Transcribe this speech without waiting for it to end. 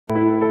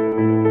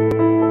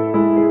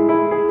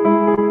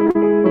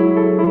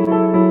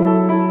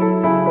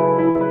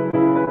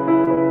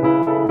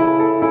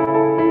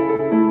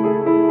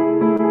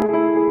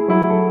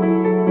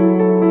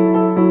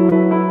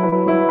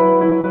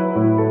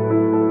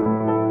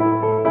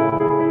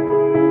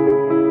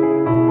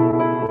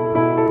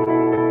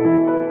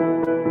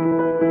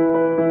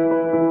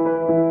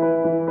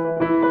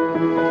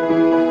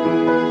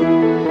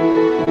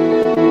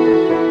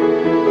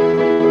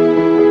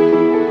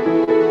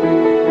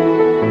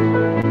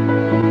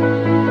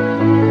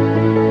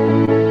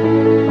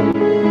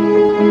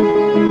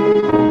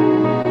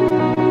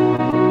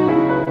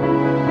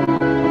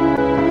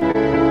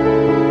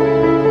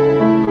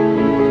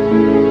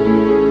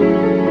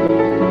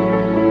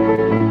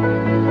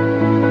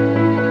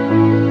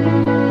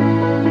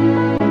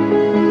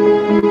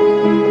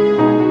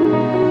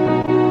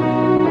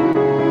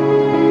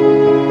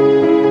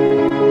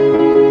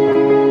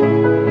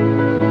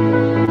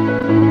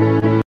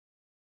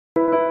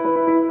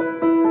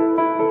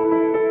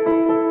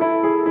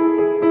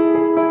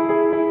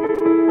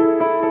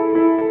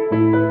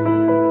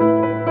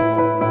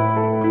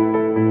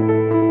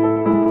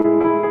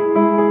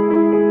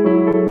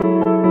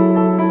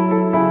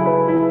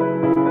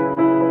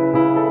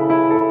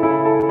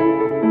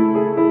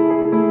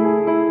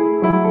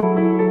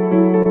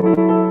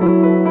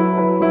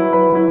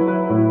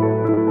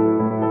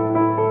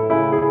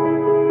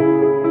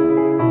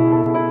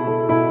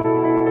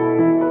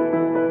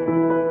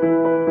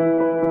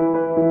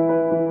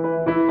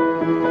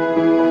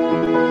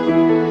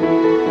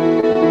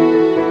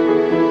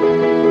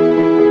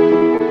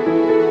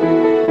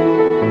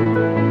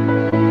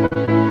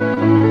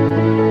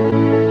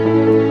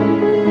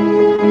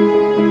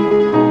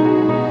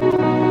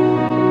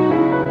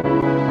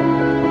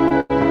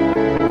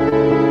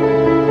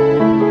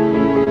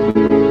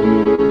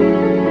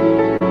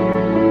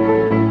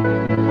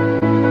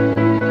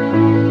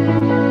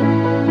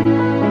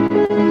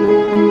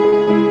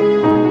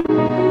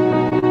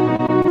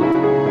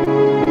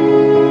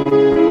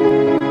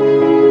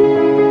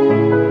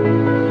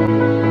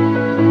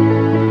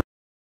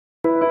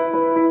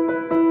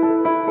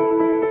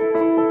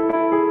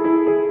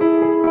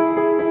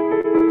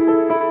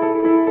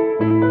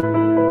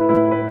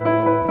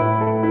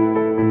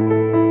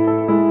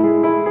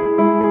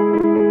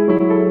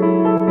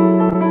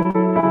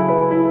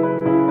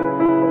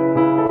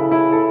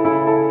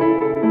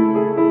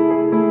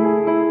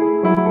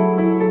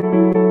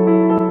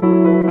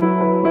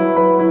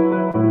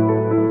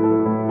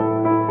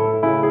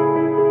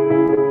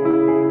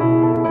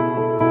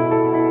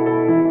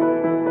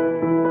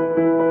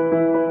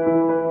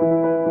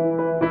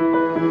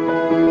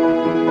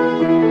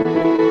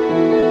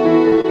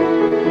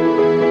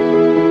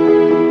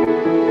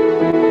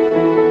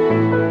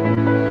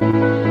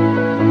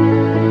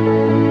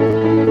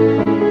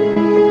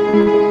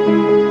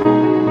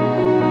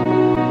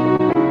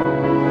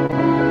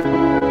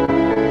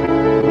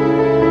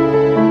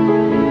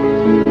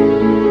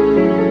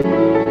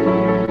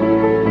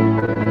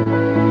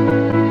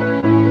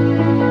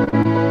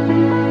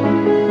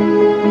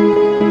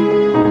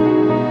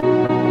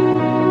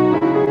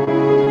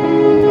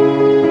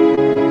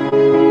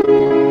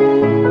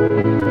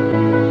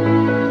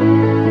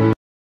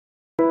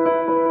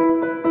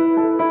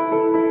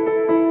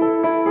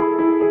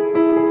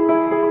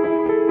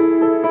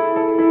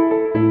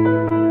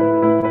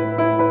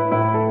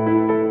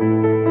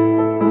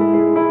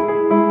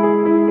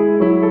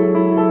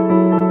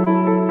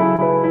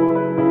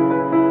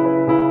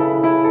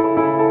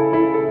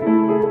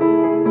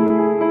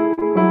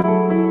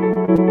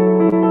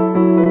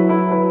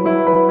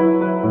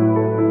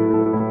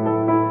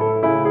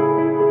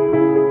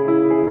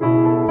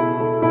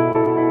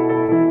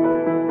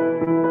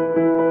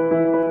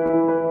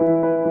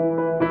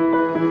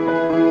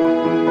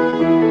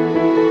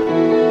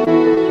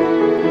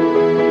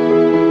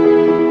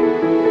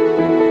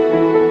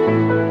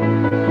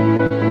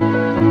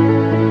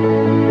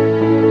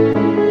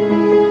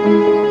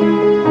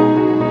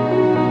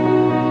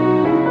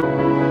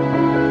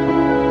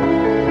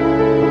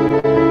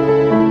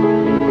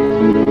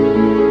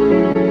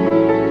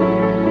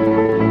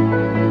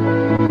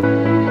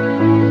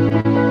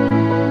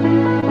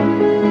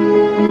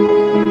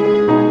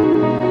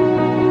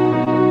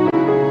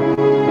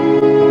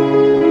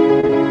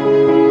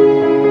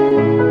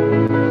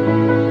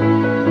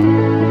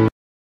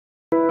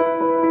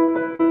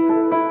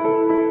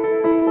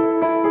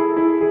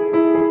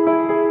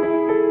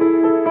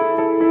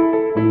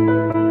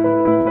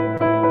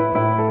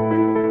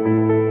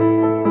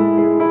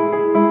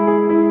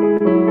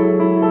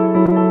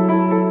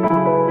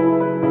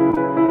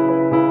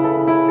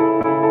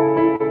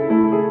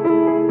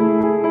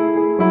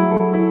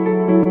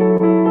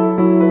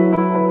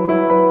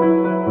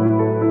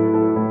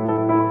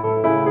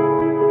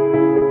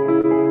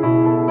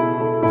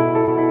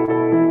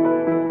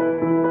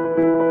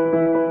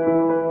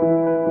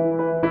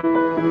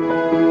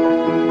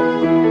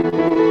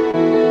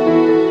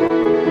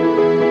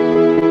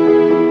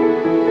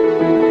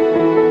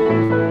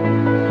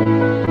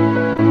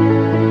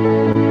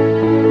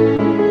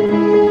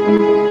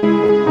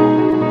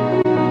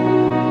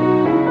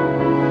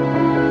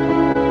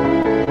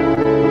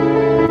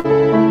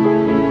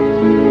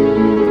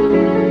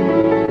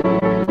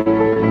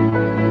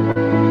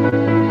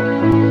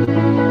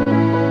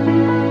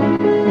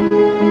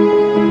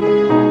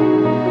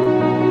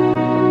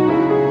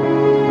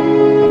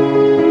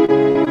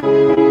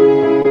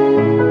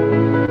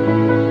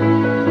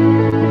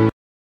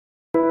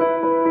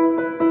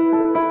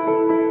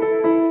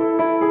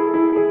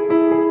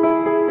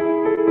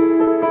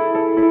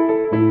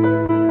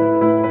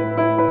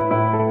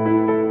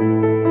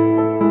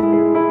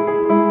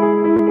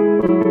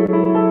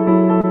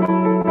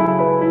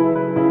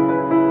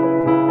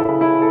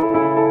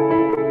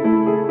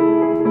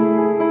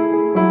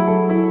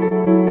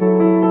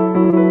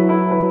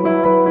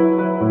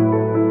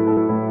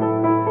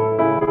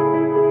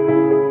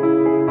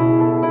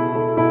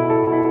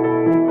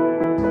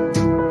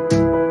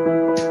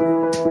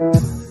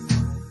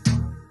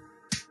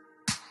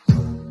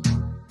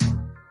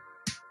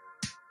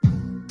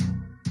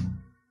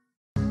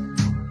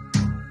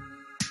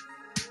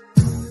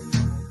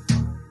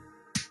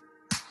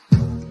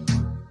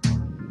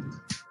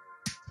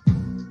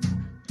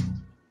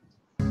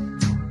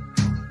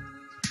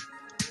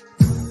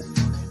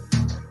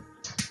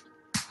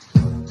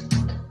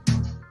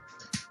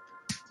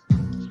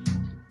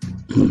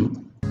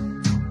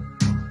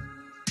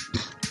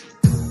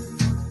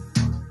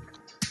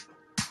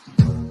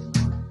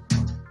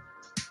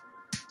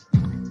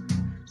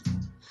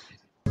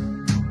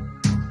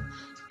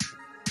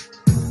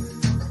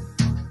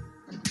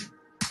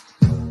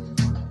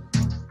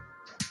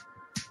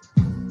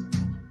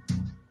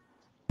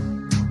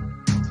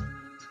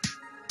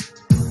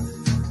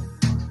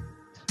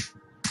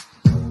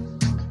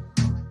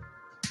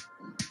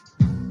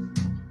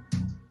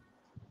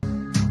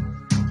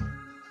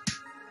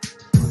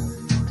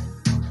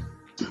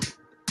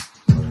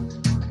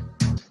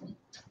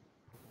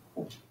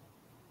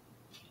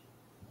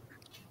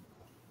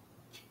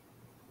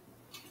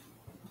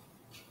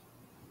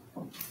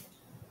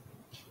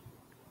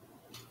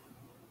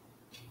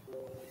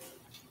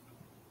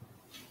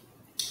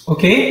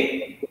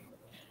Okay,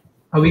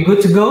 are we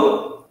good to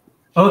go?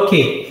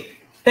 Okay,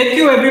 thank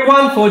you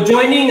everyone for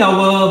joining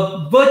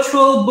our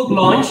virtual book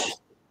launch.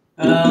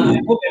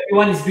 I hope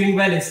everyone is doing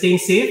well and staying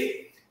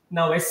safe.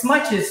 Now, as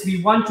much as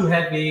we want to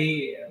have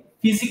a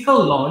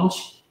physical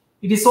launch,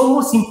 it is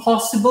almost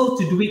impossible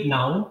to do it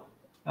now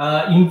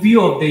in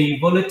view of the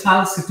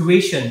volatile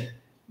situation.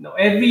 Now,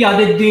 every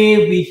other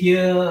day we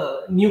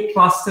hear new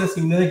clusters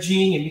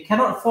emerging and we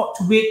cannot afford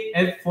to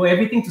wait for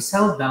everything to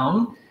settle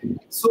down.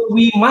 So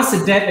we must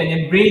adapt and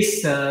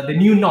embrace the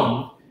new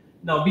norm.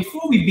 Now,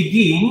 before we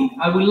begin,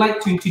 I would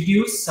like to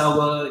introduce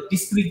our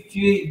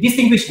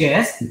distinguished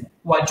guests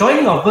who are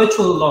joining our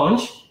virtual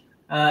launch.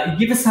 It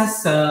gives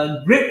us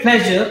great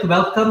pleasure to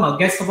welcome our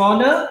guest of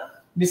honor,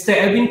 Mr.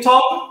 Edwin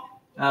Tong,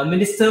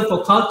 Minister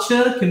for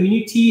Culture,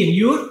 Community and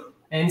Youth,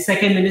 and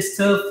Second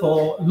Minister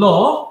for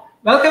Law.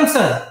 Welcome,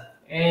 sir,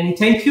 and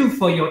thank you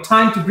for your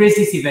time to grace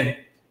this event.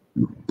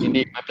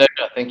 Indeed, my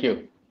pleasure. Thank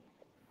you.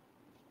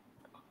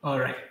 All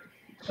right.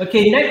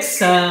 Okay, next,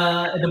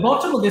 at the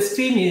bottom of the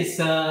screen is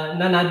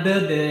none other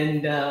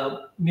than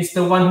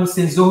Mr. Wan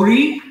Hussein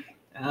Zohri.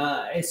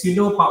 As you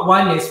know, Part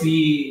 1, as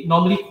we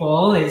normally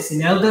call, is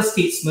an elder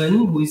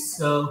statesman who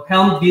is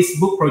helmed this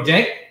book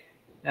project.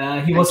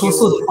 He was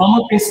also the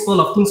former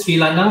principal of Tun Seri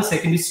Lanang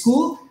Secondary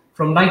School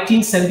from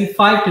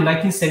 1975 to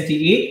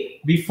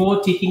 1978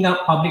 before taking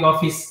up public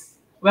office.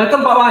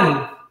 Welcome, Pak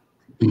Wan.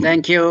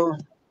 Thank you.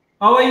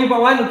 How are you, Pak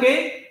Wan?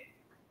 Okay?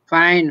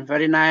 Fine,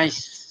 very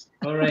nice.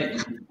 All right.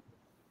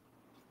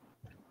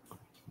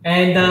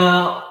 And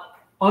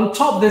on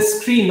top of the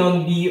screen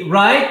on the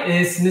right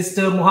is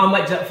Mr.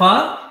 Muhammad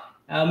Jaafar.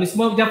 Ms.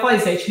 Muhammad Jafar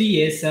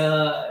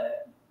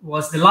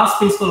was the last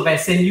principal of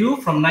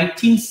SNU from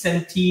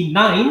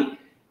 1979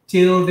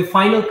 till the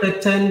final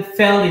curtain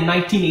fell in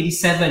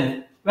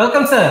 1987.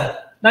 Welcome, sir.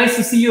 Nice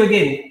to see you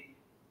again.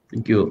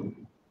 Thank you.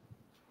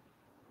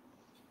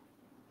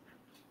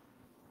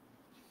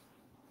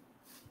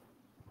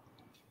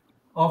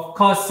 Of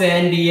course,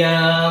 and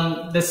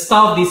the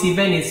star of this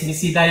event is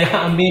Ms.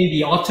 Hidayah Amin,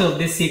 the author of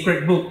this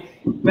sacred book.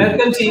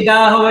 Welcome,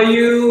 Shida. How are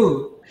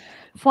you?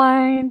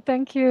 Fine,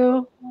 thank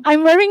you.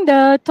 I'm wearing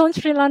the Tun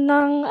Seri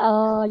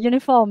Lanang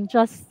uniform,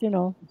 just,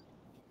 with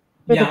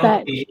the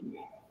badge. Okay.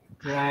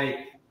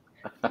 Right.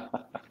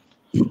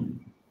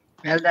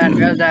 Well done,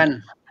 well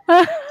done.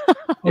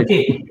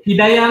 Okay,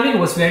 Hidayah Amin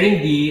was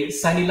wearing the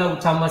Nila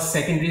Utama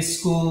Secondary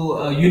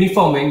School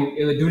uniform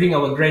during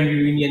our grand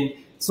reunion.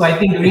 So I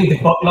think during the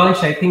book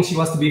launch, I think she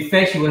wants to be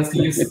fair. She wants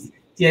to use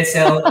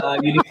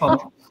TSL uniform.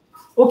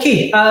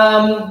 Okay,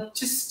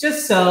 just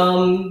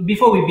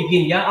before we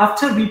begin,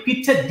 after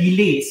repeated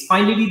delays,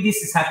 finally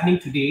this is happening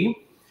today.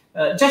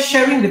 Just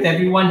sharing with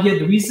everyone here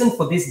the reason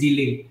for this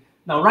delay.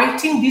 Now,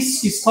 writing this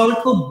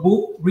historical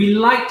book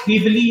relied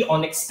heavily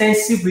on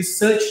extensive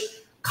research,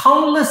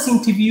 countless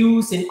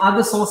interviews and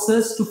other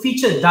sources to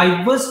feature a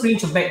diverse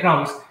range of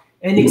backgrounds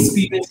and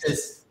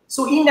experiences.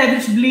 So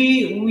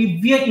inevitably, we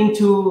veered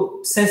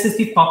into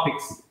sensitive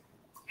topics.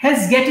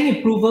 Hence, getting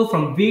approval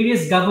from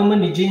various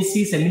government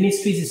agencies and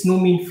ministries is no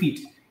mean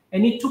feat,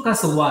 and it took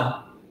us a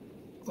while.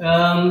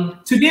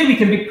 Today, we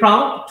can be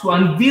proud to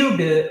unveil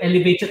the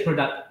elevated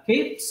product.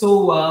 Okay,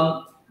 so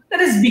let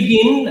us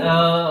begin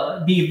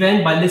the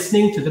event by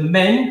listening to the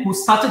man who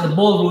started the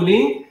ball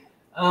rolling,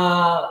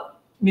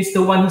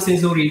 Mr. Wan Hussein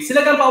Zori.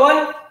 Silakan Pak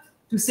Wan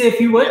to say a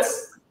few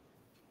words.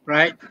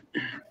 Right.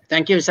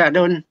 Thank you,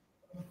 Sadun.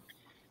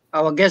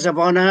 Our guest of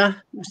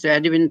honor, Mr.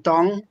 Edwin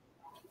Tong,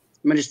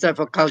 Minister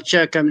for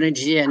Culture,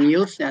 Community and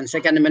Youth, and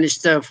Second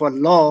Minister for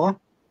Law,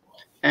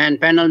 and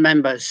panel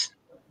members.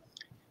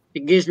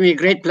 It gives me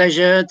great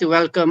pleasure to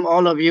welcome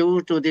all of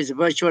you to this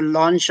virtual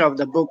launch of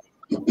the book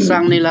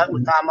Sang Nila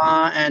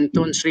Utama and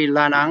Tun Seri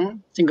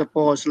Lanang,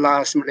 Singapore's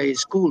Last Malay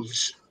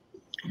Schools.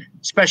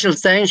 Special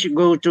thanks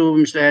go to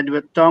Mr.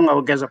 Edward Tong,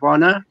 our guest of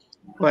honor,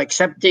 for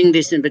accepting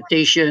this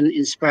invitation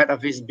in spite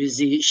of his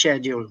busy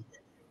schedule.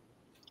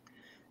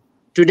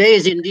 Today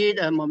is indeed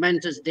a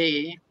momentous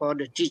day for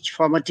the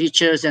former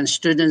teachers and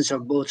students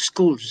of both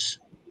schools.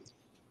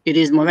 It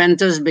is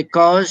momentous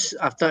because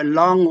after a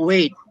long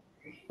wait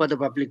for the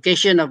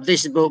publication of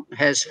this book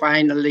has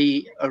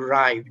finally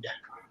arrived.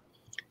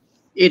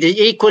 It is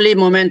equally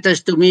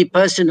momentous to me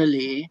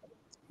personally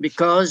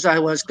because I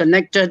was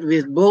connected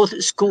with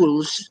both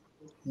schools,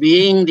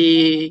 being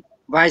the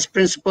vice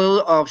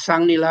principal of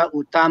Sang Nila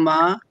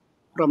Utama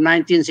from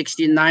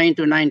 1969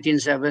 to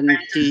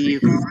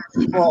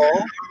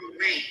 1974,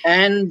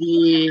 and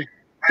the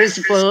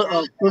principal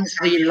of Tun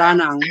Seri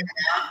Lanang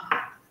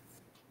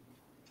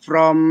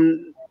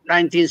from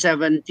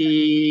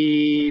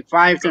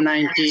 1975 to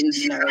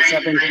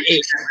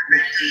 1978.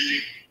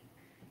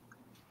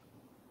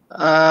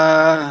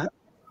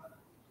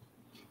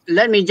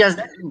 Let me just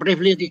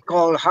briefly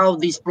recall how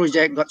this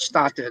project got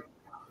started.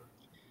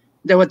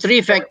 There were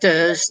three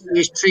factors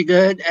which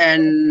triggered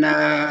and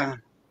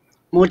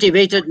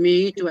motivated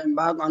me to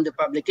embark on the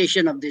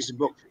publication of this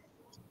book.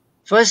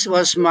 First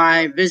was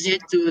my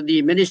visit to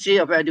the Ministry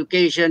of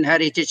Education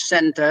Heritage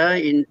Center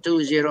in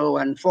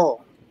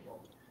 2014.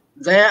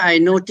 There I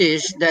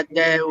noticed that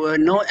there were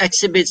no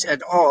exhibits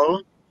at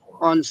all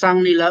on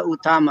Sang Nila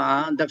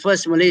Utama, the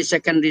first Malay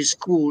secondary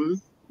school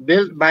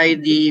built by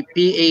the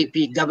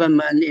PAP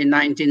government in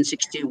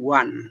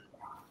 1961.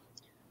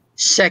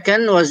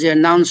 Second was the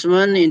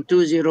announcement in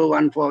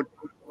 2014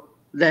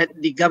 that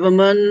the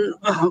government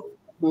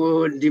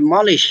would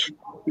demolish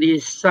the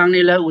Sang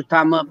Nila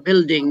Utama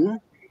building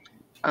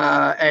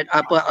at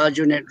Upper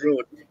Aljunied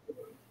Road.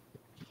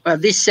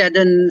 This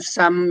saddened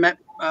some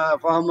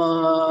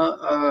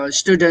former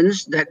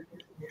students that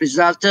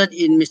resulted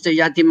in Mr.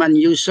 Yatiman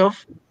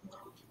Yusof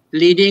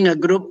leading a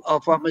group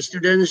of former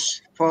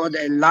students for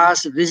their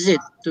last visit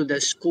to the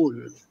school.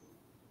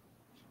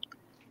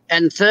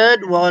 And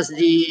third was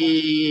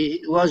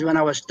when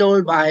I was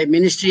told by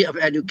Ministry of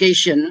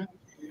Education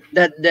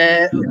that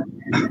there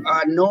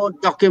are no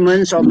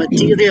documents or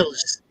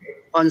materials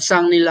on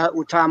Sang Nila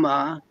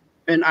Utama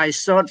when I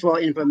sought for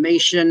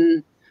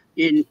information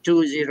in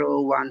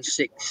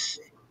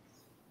 2016.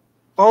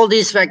 All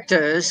these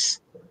factors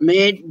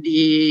made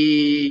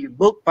the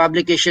book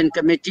publication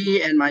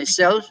committee and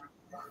myself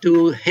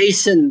to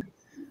hasten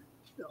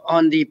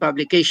on the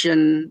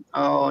publication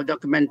or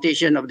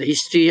documentation of the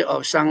history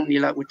of Sang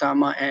Nila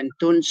Utama and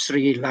Tun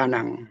Seri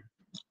Lanang.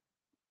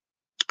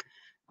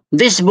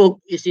 This book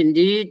is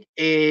indeed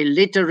a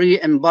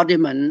literary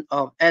embodiment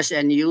of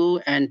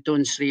SNU and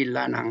Tun Seri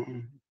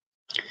Lanang.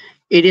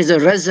 It is a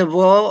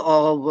reservoir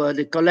of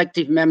the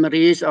collective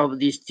memories of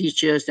these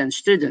teachers and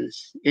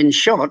students. In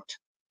short,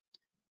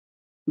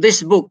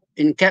 this book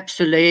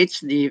encapsulates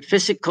the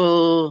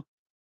physical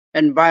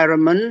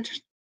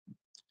environment,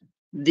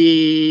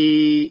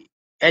 the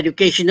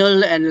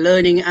educational and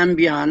learning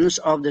ambience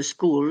of the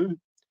school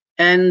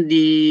and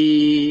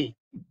the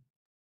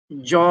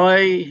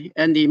joy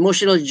and the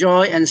emotional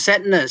joy and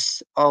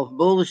sadness of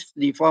both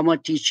the former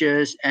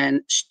teachers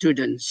and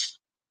students.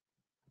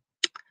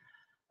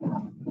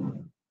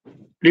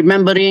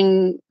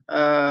 Remembering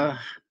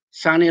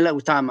Sang Nila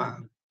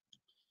Utama,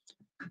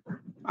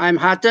 I'm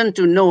heartened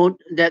to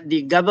note that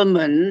the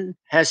government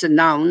has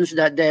announced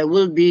that there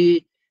will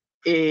be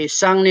a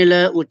Sang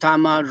Nila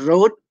Utama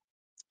Road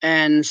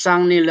and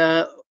Sang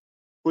Nila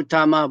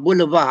Utama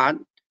Boulevard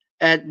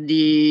at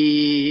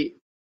the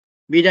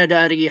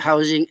Bidadari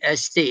Housing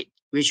Estate,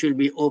 which will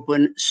be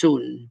open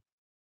soon.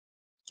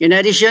 In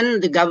addition,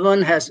 the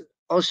government has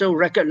also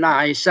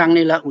recognized Sang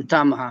Nila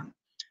Utama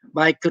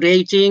by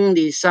creating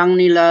the Sang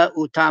Nila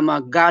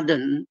Utama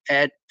Garden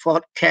at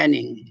Fort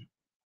Canning.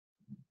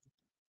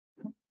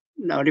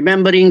 Now,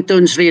 remembering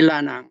Tun Seri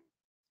Lanang,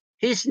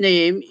 his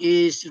name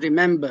is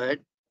remembered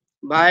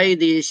by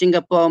the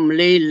Singapore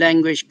Malay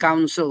Language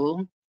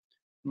Council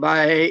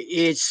by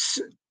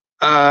its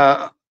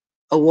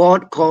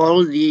award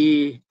called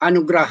the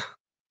Anugerah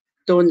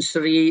Tun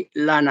Seri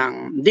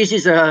Lanang. This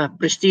is a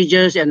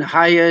prestigious and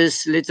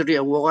highest literary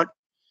award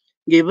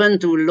given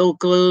to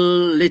local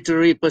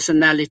literary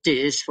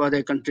personalities for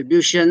their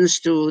contributions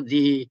to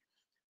the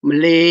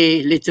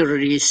Malay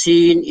literary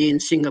scene in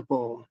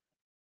Singapore.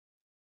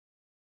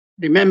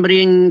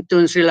 Remembering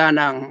Tun Seri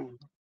Lanang,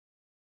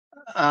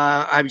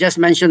 I've just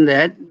mentioned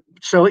that.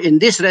 So in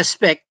this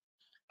respect,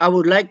 I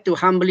would like to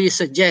humbly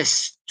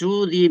suggest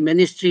to the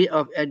Ministry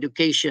of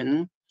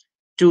Education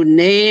to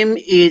name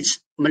its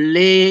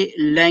Malay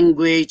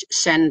Language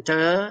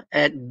Center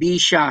at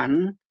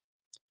Bishan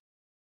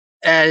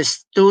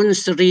as Tun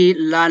Seri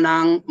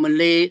Lanang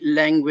Malay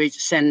Language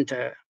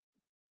Center,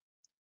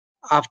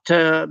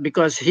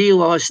 because he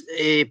was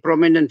a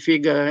prominent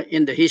figure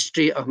in the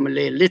history of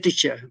Malay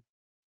literature.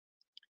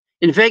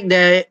 In fact,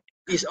 there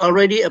is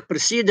already a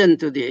precedent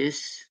to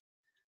this,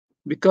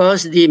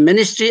 because the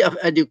Ministry of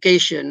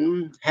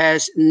Education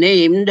has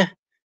named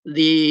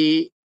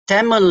the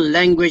Tamil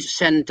Language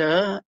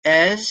Center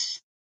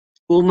as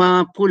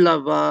Uma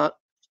Pulava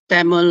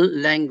Tamil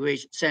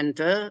Language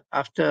Center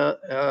after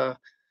a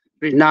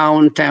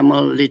renowned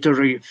Tamil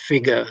literary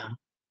figure.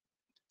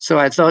 So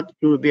I thought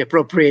it would be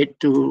appropriate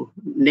to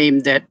name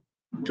that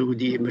to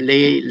the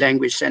Malay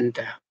Language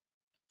Center.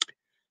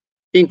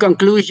 In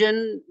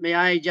conclusion, may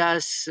I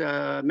just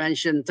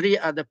mention 3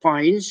 other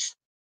points.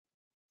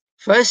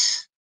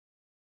 First,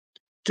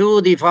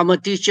 to the former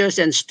teachers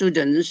and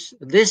students,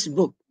 this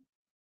book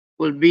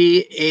will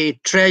be a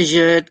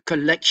treasured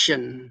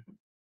collection.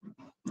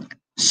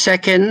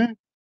 Second,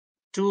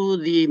 to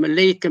the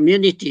Malay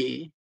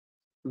community,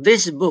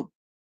 this book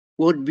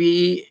would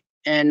be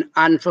an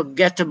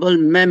unforgettable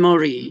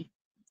memory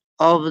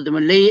of the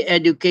Malay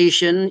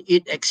education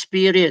it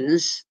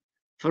experienced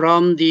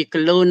from the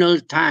colonial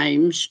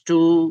times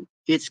to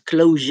its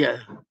closure.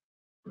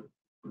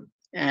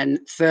 And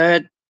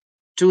third,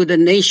 to the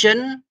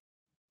nation,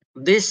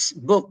 this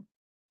book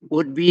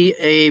would be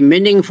a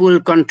meaningful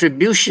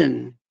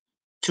contribution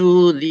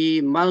to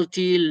the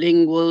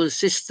multilingual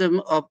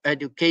system of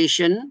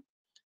education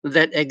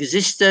that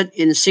existed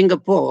in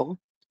Singapore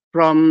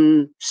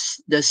from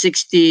the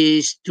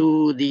 60s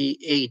to the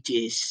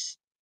 80s.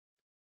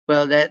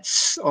 Well,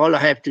 that's all I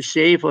have to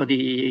say for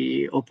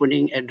the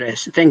opening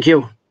address. Thank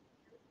you.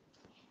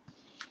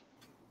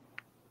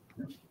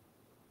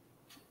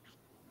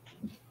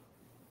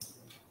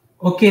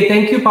 Okay,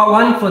 thank you, Pak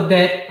Wan, for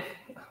that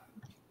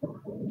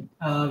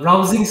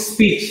rousing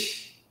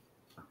speech.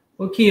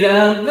 Okay,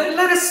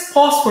 let us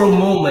pause for a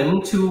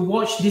moment to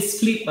watch this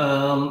clip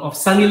of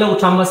Sang Nila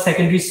Utama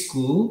Secondary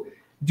School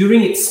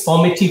during its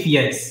formative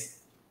years.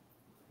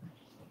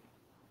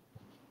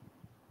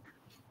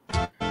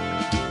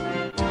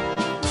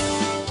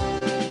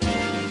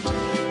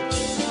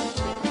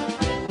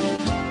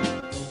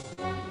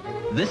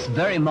 This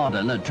very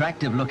modern,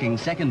 attractive-looking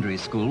secondary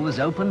school was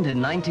opened in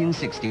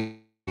 1960.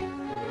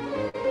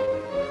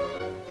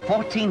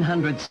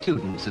 1,400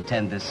 students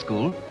attend this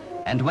school,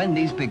 and when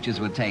these pictures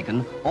were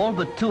taken, all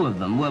but 2 of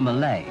them were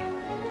Malay.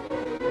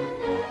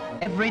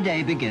 Every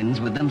day begins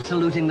with them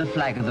saluting the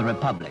flag of the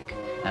Republic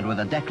and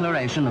with a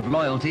declaration of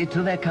loyalty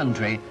to their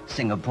country,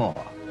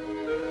 Singapore.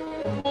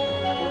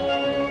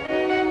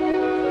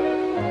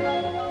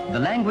 The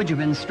language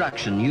of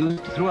instruction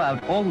used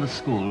throughout all the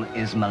school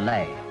is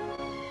Malay.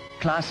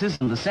 Classes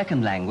in the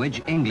second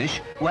language,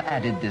 English, were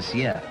added this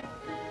year.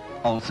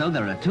 Also,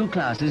 there are 2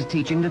 classes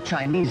teaching the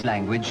Chinese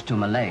language to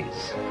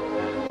Malays.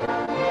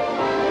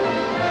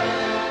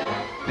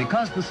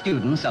 Because the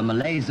students are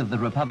Malays of the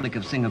Republic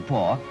of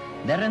Singapore,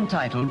 they're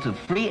entitled to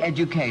free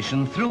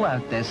education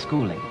throughout their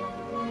schooling.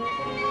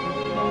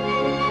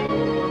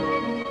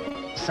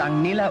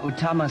 Sang Nila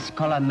Utama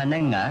Sekolah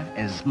Menengah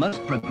is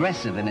most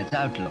progressive in its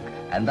outlook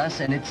and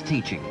thus in its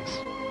teachings.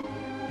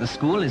 The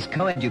school is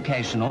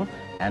co-educational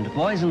and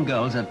boys and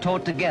girls are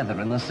taught together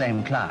in the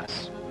same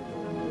class.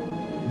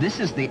 This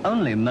is the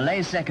only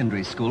Malay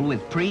secondary school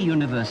with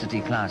pre-university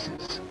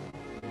classes.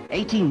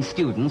 18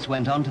 students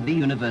went on to the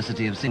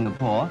University of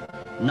Singapore,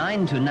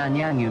 9 to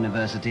Nanyang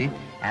University,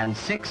 and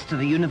 6 to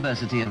the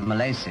University of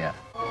Malaysia.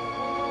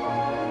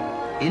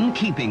 In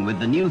keeping with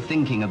the new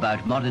thinking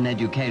about modern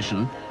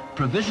education,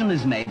 provision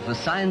is made for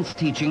science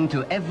teaching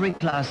to every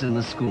class in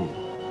the school.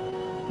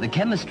 The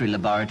chemistry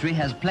laboratory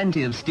has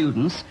plenty of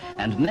students,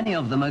 and many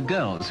of them are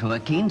girls who are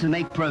keen to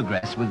make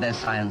progress with their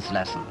science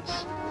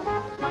lessons.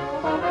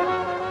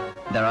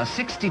 There are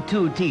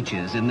 62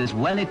 teachers in this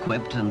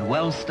well-equipped and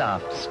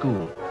well-staffed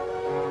school.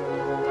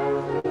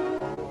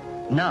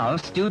 Now,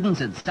 students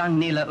at Sang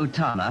Nila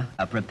Utama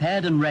are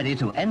prepared and ready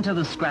to enter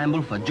the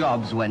scramble for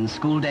jobs when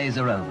school days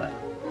are over.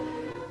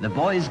 The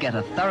boys get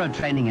a thorough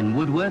training in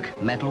woodwork,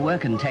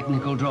 metalwork and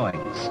technical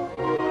drawings.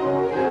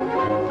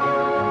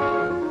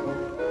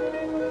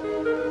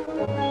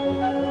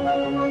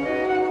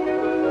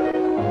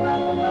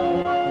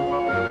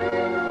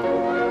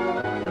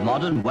 The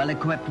modern,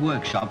 well-equipped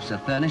workshops are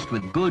furnished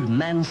with good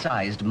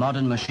man-sized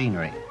modern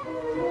machinery.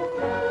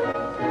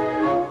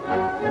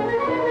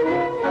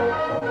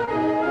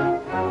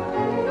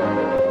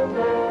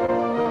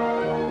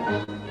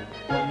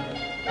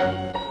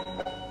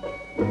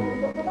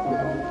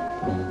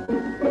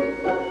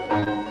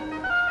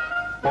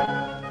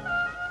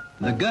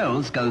 The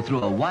girls go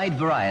through a wide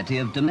variety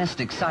of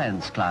domestic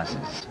science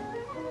classes.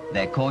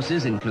 Their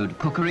courses include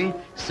cookery,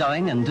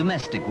 sewing and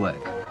domestic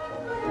work.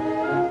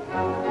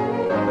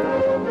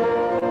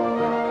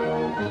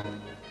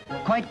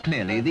 Quite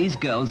clearly, these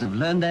girls have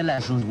learned their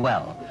lessons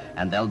well,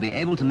 and they'll be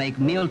able to make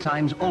meal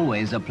times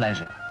always a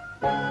pleasure.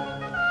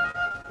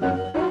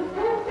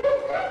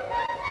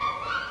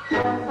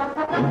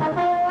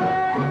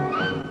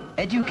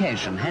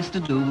 Education has to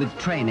do with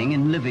training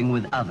in living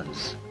with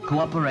others,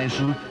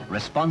 cooperation,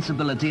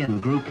 responsibility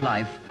and group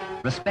life,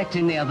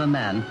 respecting the other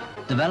man,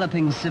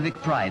 developing civic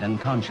pride and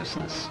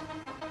consciousness.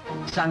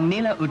 Sang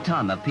Nila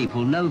Utama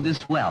people know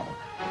this well,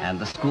 and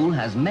the school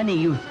has many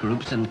youth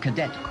groups and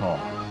cadet corps.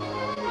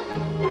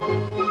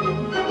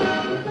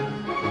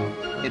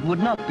 It would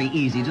not be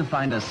easy to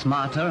find a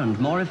smarter and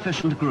more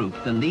efficient group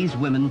than these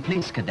women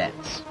police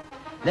cadets.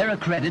 They're a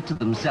credit to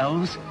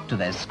themselves, to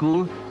their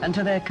school, and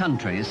to their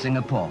country,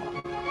 Singapore.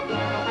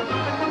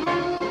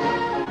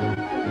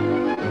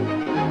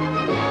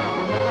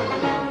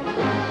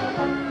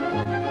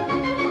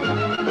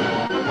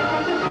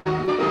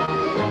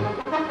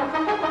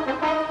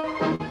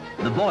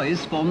 The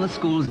boys form the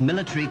school's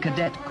military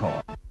cadet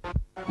corps.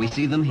 We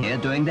see them here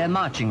doing their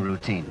marching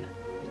routine,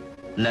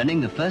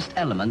 learning the first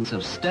elements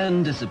of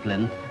stern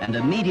discipline and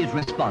immediate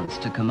response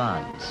to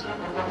commands.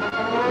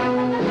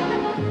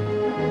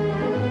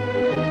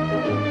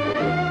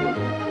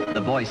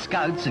 The Boy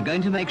Scouts are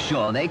going to make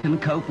sure they can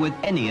cope with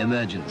any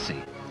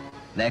emergency.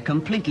 They're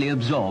completely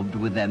absorbed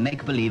with their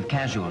make-believe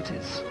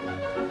casualties.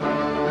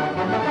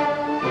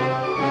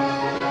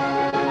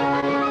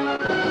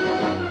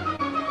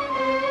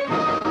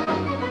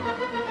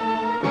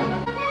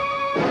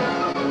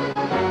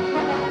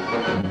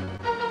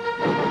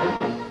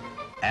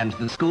 And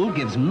the school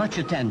gives much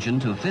attention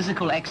to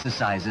physical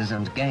exercises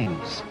and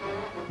games.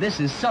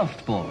 This is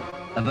softball,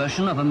 a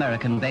version of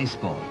American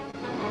baseball.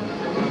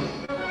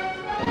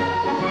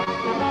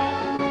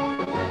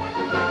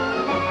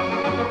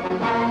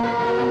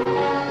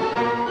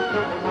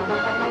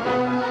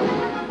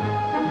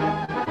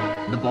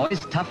 The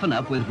boys toughen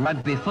up with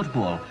rugby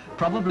football,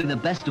 probably the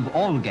best of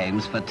all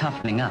games for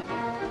toughening up.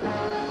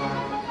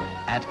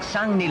 At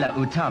Sang Nila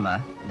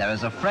Utama, there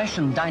is a fresh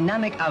and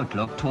dynamic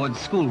outlook towards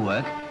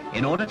schoolwork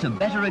in order to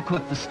better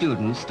equip the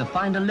students to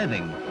find a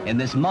living in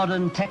this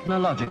modern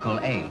technological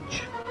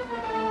age.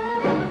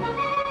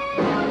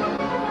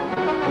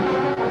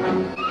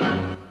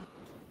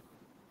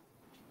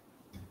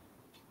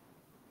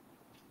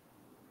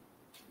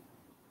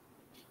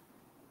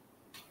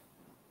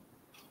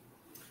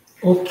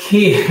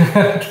 Okay,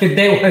 okay,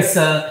 that was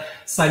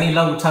Sang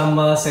Nila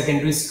Utama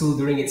Secondary School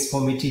during its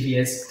formative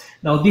years.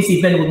 Now, this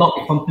event will not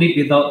be complete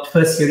without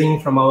first hearing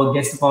from our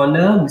guest of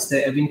honor,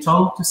 Mr. Edwin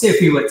Chong, to say a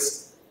few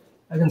words.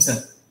 Welcome,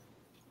 sir.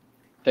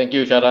 Thank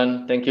you,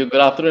 Sharan. Thank you. Good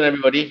afternoon,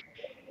 everybody.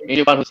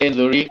 Encik Hussein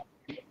Zuri,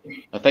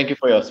 thank you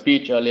for your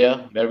speech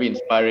earlier. Very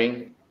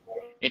inspiring.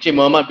 Encik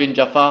Muhammad bin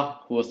Jafar,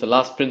 who was the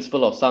last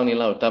principal of Sang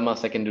Nila Utama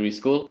Secondary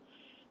School.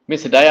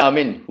 Ms. Hidayah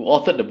Amin, who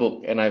authored the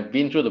book, and I've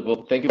been through the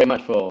book. Thank you very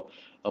much for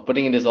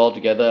putting this all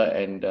together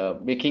and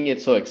making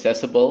it so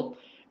accessible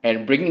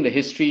and bringing the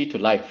history to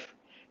life.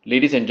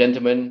 Ladies and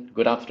gentlemen,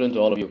 good afternoon to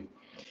all of you.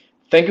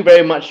 Thank you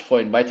very much for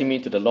inviting me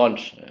to the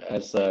launch.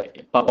 As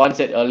Part 1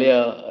 said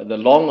earlier, the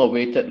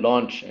long-awaited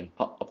launch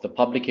of the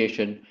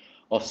publication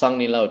of Sang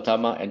Nila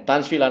Utama and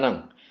Tun Seri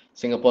Lanang,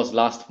 Singapore's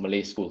last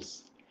Malay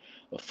schools.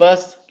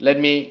 First, let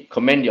me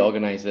commend the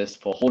organizers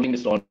for holding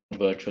this launch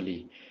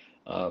virtually.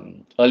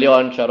 Earlier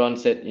on, Sharon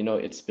said,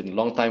 it's been a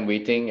long time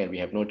waiting and we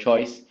have no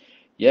choice.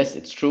 Yes,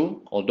 it's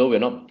true. Although we're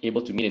not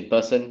able to meet in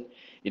person,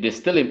 it is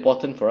still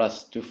important for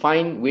us to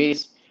find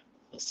ways,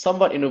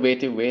 somewhat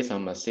innovative ways, I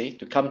must say,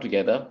 to come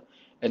together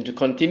and to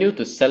continue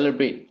to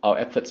celebrate our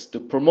efforts to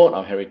promote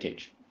our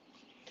heritage.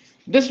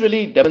 This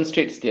really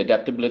demonstrates the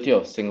adaptability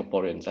of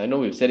Singaporeans. I know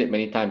we've said it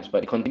many times,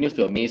 but it continues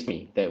to amaze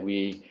me that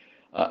we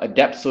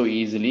adapt so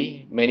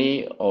easily.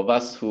 Many of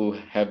us who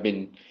have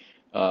been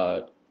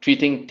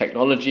treating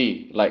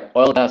technology like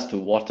oil does to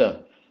water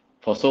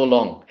for so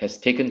long has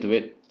taken to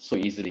it so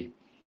easily.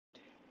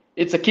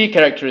 It's a key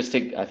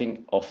characteristic, I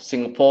think, of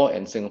Singapore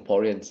and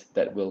Singaporeans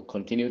that will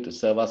continue to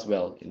serve us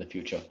well in the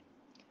future.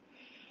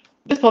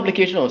 This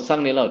publication of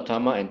Sang Nila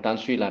Utama and Tun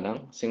Seri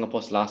Lanang,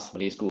 Singapore's last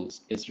Malay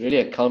schools, is really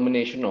a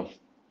culmination of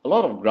a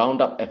lot of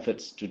ground-up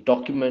efforts to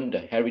document the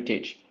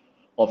heritage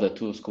of the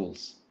two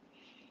schools.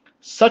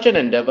 Such an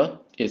endeavor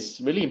is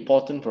really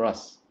important for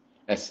us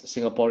as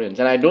Singaporeans,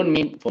 and I don't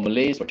mean for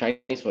Malays, for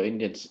Chinese, for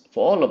Indians,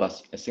 for all of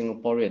us as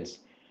Singaporeans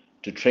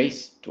to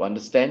trace, to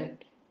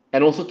understand,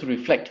 and also to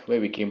reflect where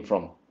we came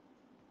from.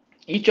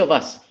 Each of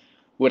us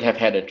would have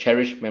had a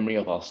cherished memory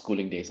of our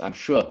schooling days. I'm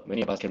sure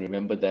many of us can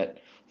remember that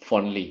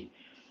fondly.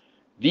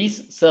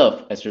 These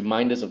serve as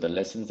reminders of the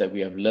lessons that we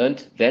have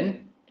learned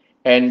then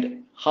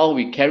and how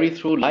we carry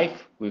through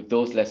life with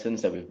those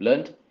lessons that we've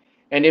learned,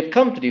 and they've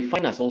come to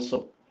define us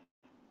also,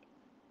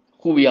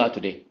 who we are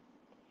today.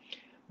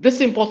 This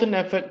important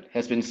effort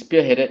has been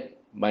spearheaded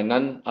by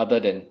none other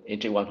than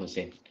Encik Wan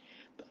Hussein.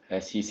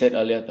 As he said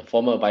earlier, the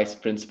former vice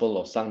principal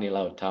of Sang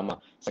Nila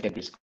Utama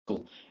Secondary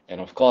School, and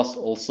of course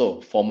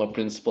also former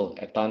principal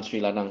at Tun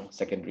Seri Lanang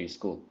Secondary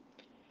School.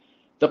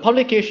 The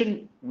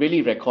publication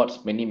really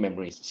records many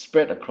memories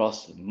spread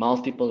across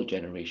multiple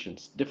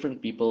generations,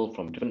 different people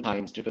from different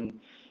times,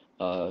 different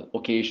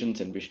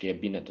occasions in which they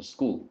have been at the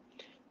school.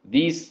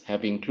 These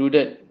have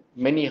included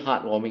many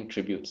heartwarming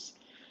tributes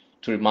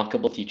to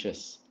remarkable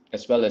teachers,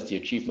 as well as the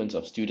achievements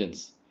of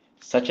students,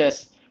 such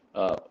as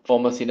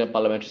former Senior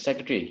Parliamentary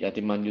Secretary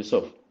Yatiman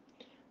Yusof,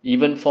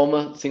 even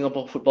former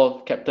Singapore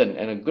football captain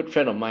and a good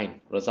friend of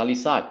mine, Rosali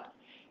Saad,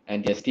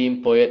 and the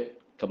esteemed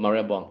poet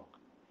Kamaria Buang.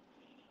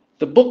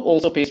 The book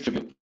also pays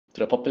tribute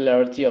to the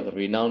popularity of the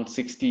renowned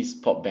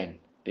 60s pop band,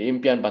 the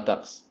Impian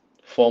Bataks,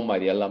 formed by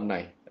the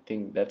alumni. I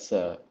think that's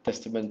a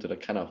testament to the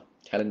kind of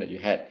talent that you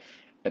had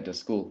at the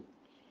school.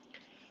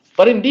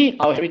 But indeed,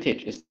 our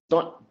heritage is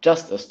not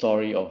just a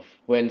story of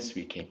whence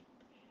we came.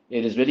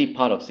 It is really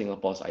part of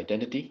Singapore's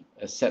identity,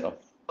 a set of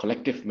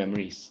collective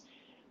memories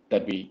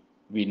that we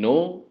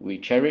know, we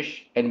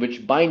cherish, and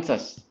which binds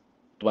us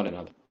to one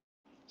another.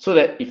 So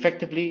that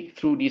effectively,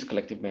 through these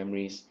collective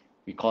memories,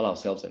 we call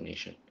ourselves a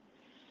nation.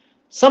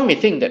 Some may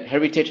think that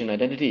heritage and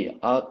identity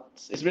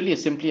is really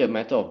simply a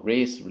matter of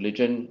race,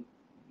 religion,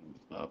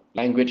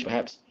 language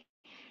perhaps,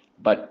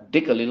 but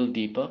dig a little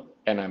deeper,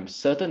 and I'm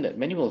certain that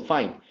many will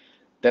find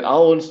that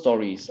our own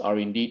stories are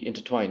indeed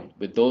intertwined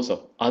with those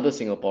of other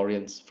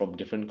Singaporeans from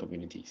different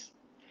communities.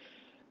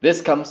 This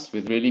comes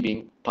with really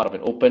being part of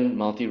an open,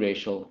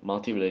 multiracial,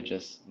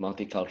 multi-religious,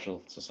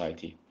 multicultural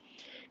society.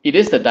 It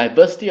is the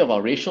diversity of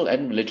our racial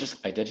and religious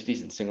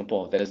identities in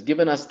Singapore that has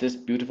given us this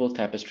beautiful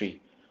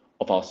tapestry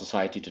of our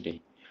society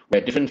today,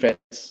 where different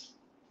threads,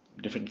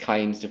 different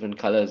kinds, different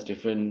colors,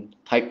 different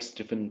types,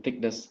 different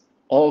thickness,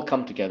 all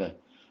come together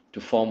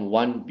to form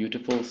one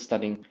beautiful,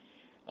 stunning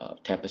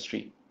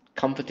tapestry,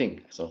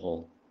 comforting as a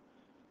whole.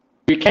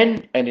 We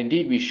can, and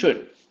indeed we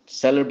should,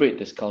 celebrate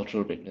this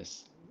cultural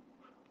witness,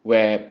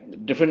 where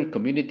different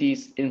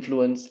communities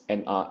influence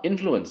and are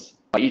influenced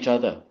by each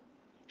other,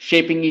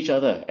 shaping each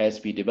other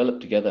as we develop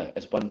together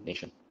as one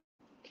nation.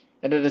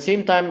 And at the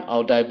same time,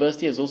 our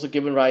diversity has also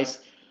given rise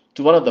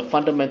to one of the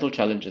fundamental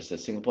challenges that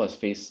Singapore has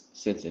faced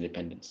since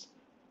independence,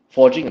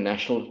 forging a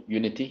national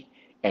unity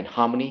and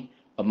harmony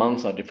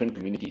amongst our different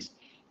communities.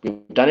 We've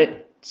done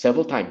it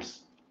several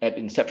times at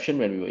inception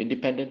when we were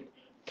independent,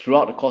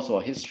 throughout the course of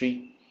our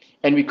history,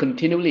 and we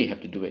continually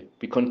have to do it.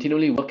 We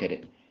continually work at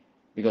it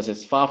because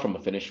it's far from a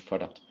finished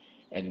product.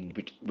 And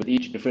with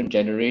each different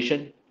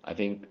generation, I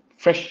think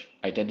fresh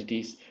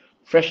identities,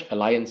 fresh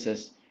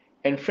alliances,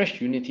 and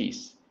fresh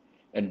unities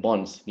and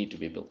bonds need to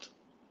be built.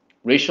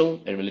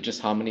 Racial and religious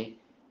harmony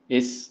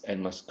is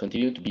and must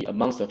continue to be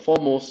amongst the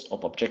foremost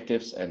of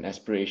objectives and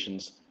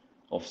aspirations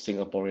of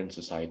Singaporean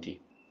society.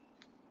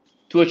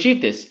 To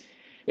achieve this,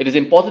 it is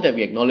important that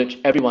we acknowledge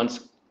every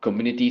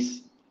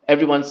community's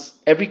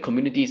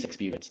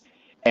experience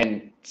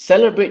and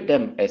celebrate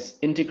them as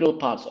integral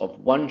parts of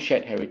one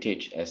shared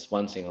heritage as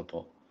one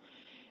Singapore.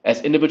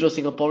 As individual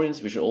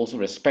Singaporeans, we should also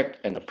respect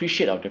and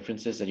appreciate our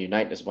differences and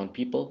unite as one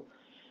people.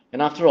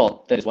 And after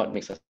all, that is what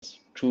makes us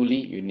truly,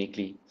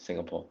 uniquely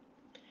Singapore.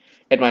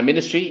 At my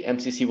ministry,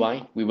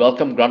 MCCY, we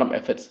welcome ground-up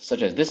efforts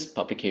such as this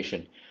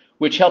publication,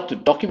 which help to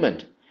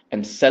document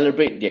and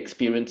celebrate the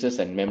experiences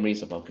and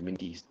memories of our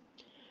communities.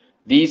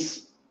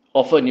 These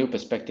offer new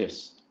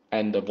perspectives,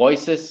 and the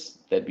voices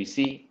that we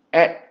see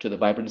add to the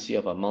vibrancy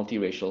of our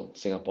multiracial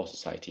Singapore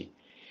society.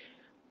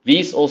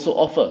 These also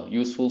offer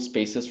useful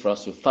spaces for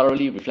us to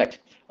thoroughly reflect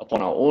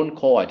upon our own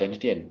core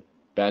identity and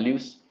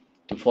values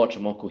to forge a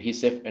more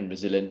cohesive and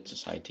resilient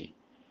society.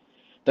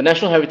 The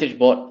National Heritage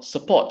Board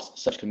supports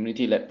such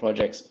community-led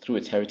projects through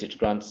its Heritage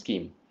Grant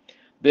Scheme.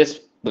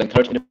 This will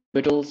encourage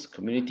individuals,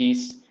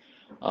 communities,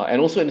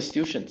 and also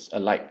institutions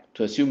alike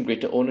to assume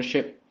greater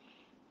ownership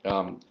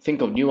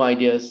think of new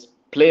ideas,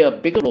 play a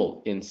bigger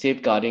role in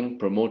safeguarding,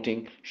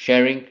 promoting,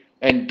 sharing,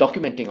 and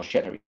documenting our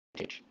shared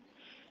heritage.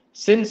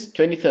 Since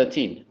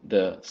 2013,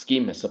 the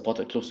scheme has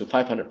supported close to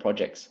 500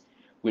 projects,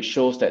 which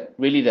shows that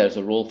really there's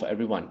a role for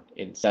everyone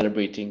in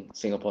celebrating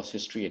Singapore's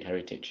history and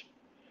heritage.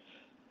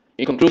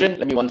 In conclusion,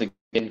 let me once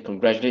again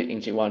congratulate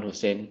Encik Wan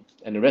Hussein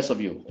and the rest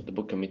of you at the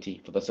book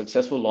committee for the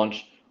successful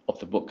launch of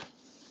the book.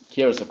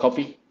 Here is a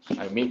copy.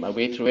 I made my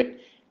way through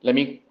it. Let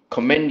me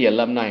commend the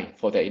alumni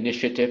for their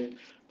initiative,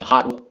 the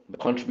hard work, the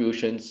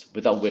contributions,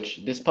 without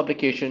which this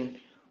publication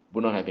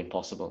would not have been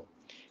possible.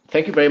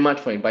 Thank you very much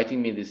for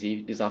inviting me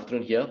this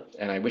afternoon here,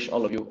 and I wish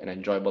all of you an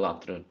enjoyable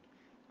afternoon.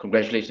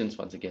 Congratulations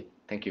once again.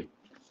 Thank you.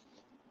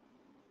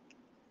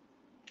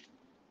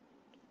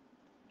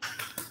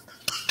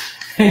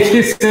 Thank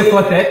you, sir,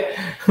 for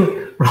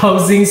that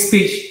rousing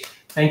speech.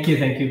 Thank you,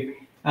 thank you.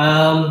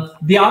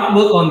 The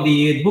artwork on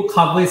the book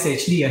cover is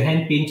actually a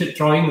hand-painted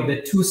drawing of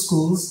the two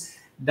schools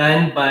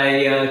done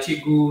by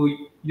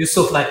Cikgu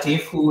Yusof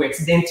Latif, who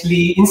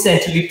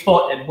incidentally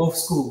taught at both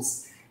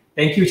schools.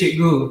 Thank you,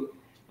 Cikgu.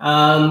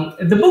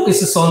 The book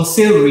is on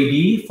sale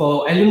already.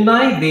 For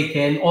alumni, they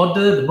can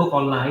order the book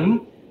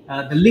online.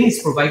 The link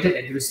is provided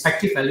at the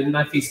respective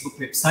alumni Facebook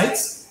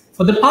websites.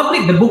 For the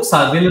public, the books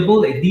are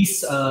available at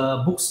these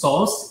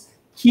bookstores: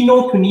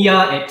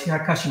 Kinokuniya at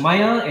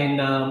Takashimaya and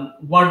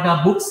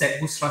Wardah Books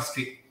at Busra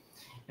Street.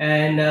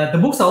 And the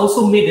books are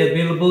also made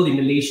available in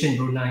Malaysia and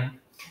Brunei.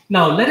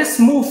 Now, let us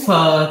move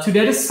to the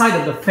other side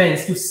of the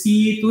fence to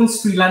see Tun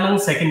Seri Lanang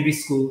Secondary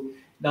School.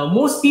 Now,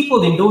 most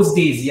people in those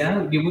days,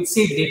 they would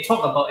say they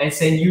talk about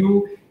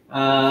SNU.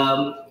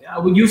 I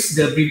would use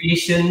the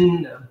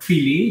abbreviation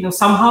freely.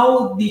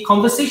 Somehow the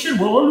conversation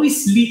will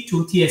always lead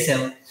to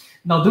TSL.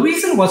 Now, the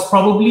reason was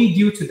probably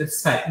due to the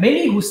fact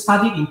many who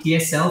studied in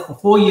TSL for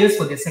 4 years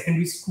for their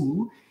secondary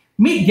school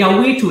made their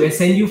way to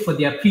SNU for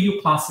their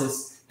pre-U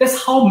classes.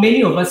 That's how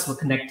many of us were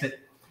connected.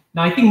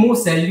 Now, I think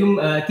most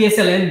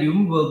TSL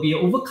alum will be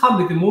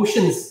overcome with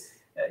emotions,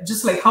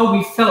 just like how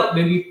we felt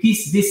when we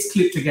pieced this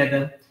clip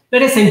together.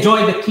 Let us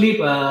enjoy the clip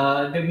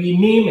that we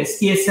name as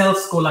TSL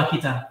Sekolah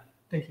Kita.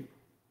 Thank you.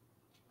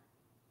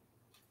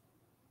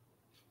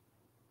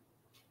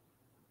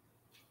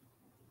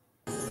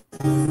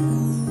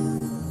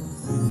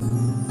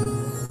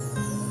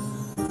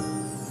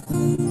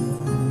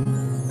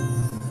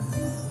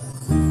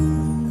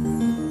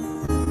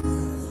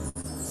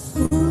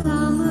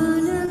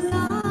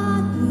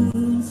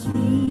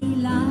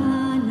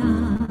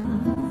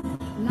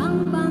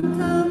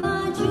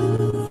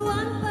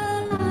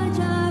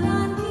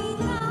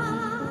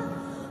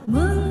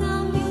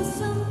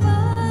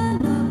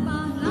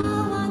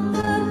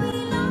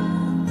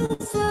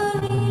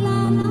 Seri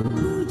Lanang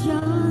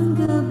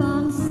pujangga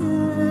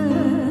bangsa.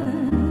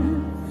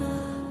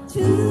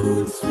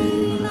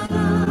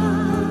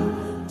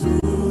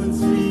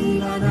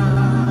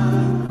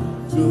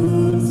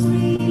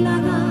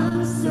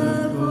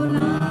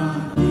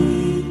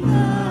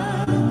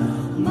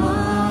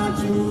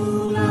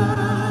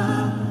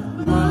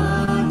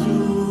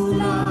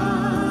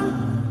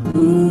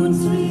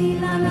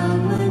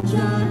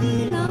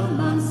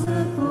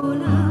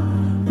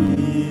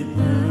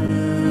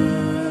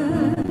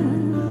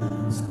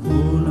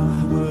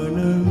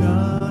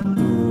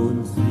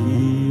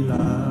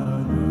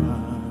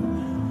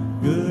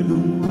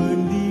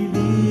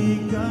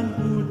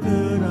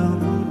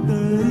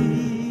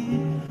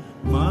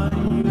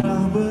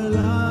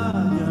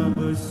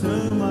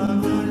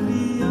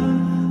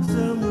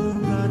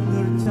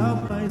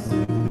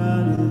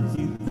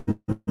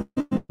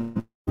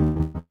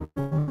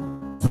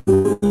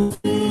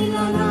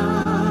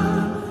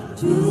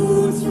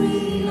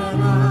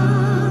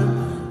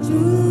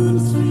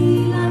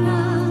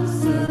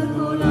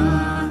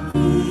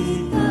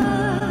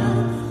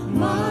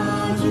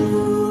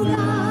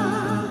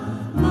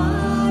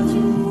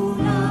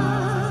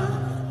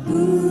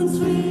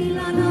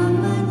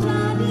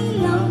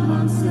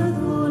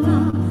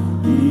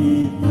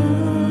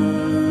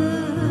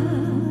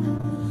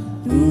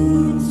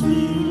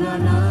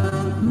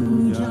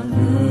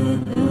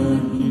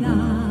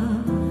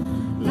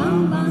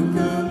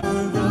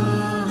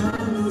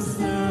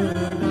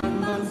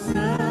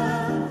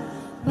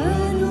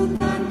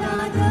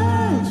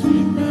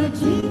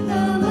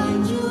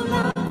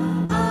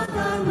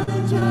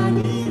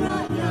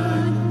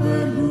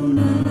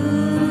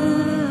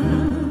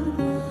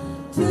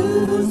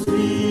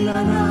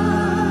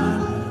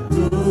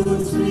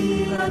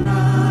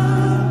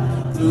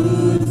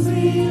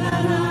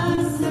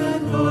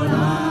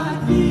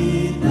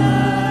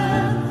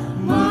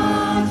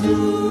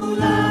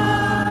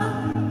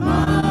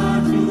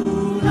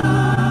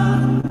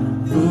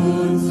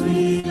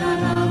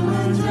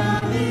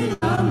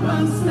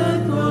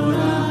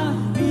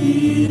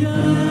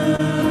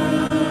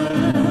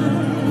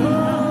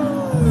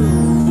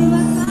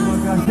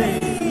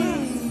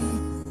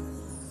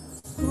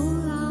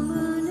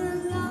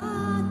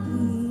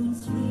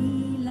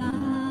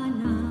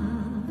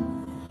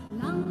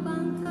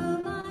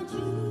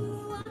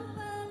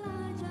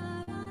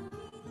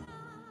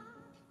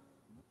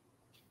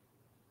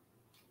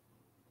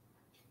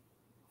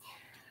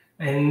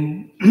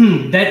 And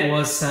that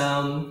was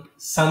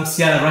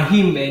Samsia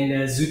Rahim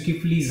and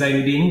Zulkifli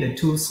Zainuddin, the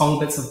two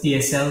songbirds of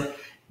TSL,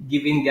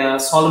 giving their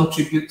solemn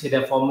tribute to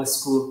their former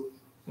school.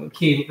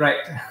 Okay, right.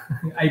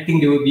 I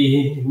think they will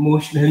be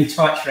emotionally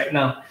charged right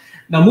now.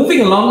 Now,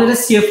 moving along, let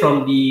us hear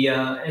from the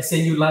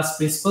SNU last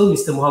principal,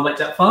 Mr. Muhammad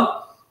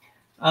Jaafar.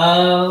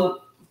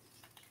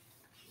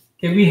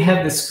 Can we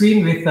have the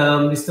screen with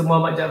Mr.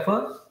 Muhammad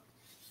Jaafar?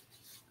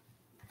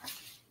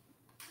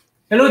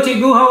 Hello,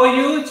 Cikgu. How are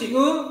you,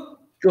 Cikgu?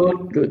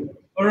 Good.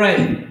 All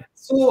right.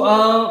 So,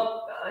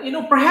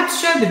 perhaps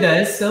share with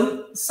us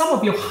some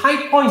of your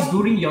high points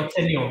during your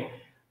tenure.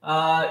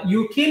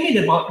 You came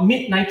in about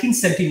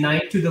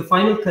mid-1979 to the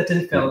final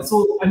curtain fell.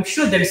 So I'm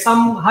sure there is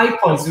some high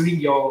points during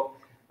your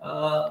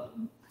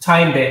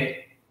time there.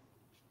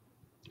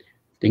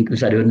 Thank you,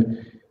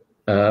 Sadun.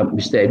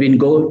 Mr.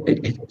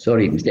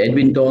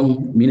 Edwin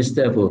Tong,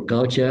 Minister for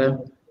Culture,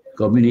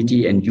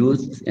 Community and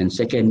Youth, and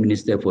Second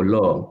Minister for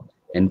Law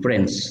and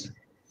Friends.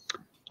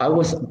 I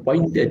was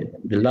appointed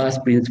the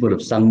last principal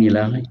of Sang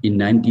Nila in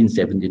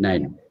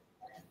 1979,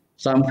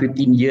 some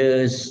 15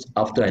 years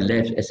after I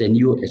left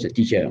SNU as a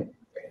teacher.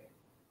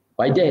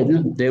 By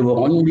then, there were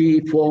only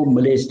 4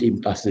 Malay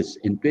STEAM classes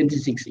and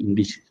 26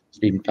 English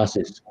STEAM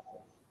classes.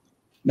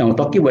 Now,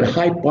 talking about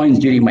high points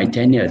during my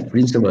tenure as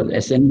principal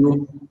at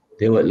SNU,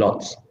 there were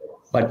lots,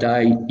 but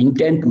I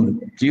intend to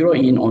zero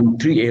in on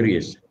 3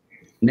 areas,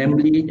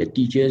 namely the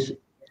teachers,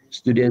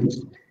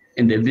 students,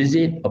 and the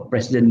visit of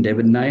President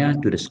Devan Nair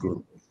to the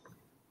school.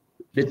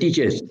 The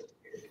teachers,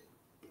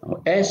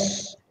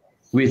 as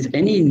with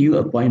any new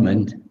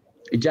appointment,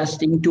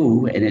 adjusting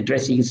to and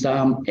addressing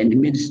some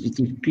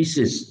administrative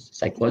creases,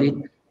 as I call it,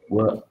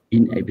 were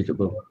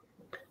inevitable.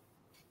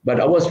 But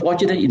I was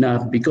fortunate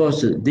enough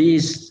because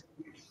these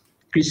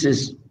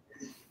creases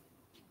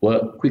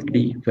were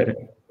quickly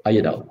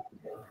ironed out.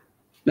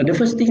 Now, the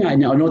first thing I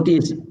now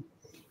noticed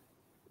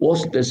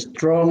was the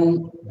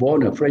strong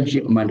bond of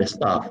friendship among the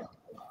staff.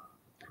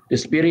 The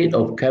spirit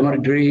of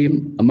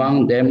camaraderie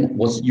among them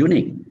was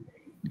unique.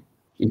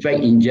 In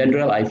fact, in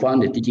general, I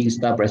found the teaching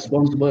staff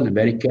responsible and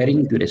very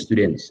caring to the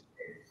students.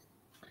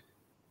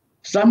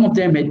 Some of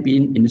them had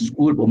been in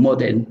school for more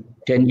than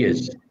 10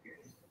 years.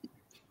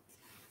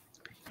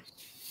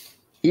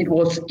 It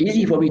was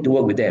easy for me to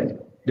work with them.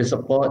 The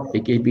support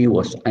they gave me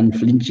was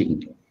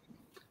unflinching.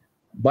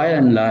 By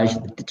and large,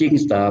 the teaching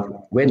staff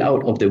went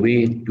out of the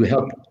way to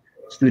help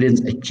students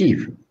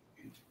achieve.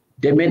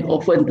 They met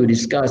often to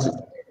discuss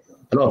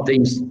a lot of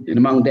things, and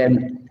among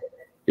them,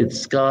 it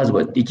discussed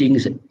about teaching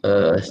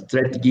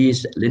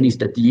strategies, learning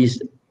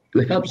strategies to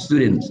help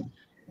students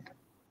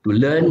to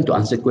learn, to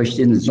answer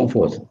questions, and so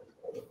forth.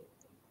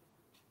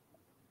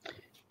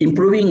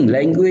 Improving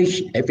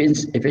language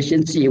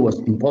efficiency was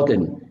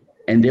important,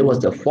 and there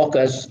was a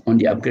focus on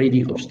the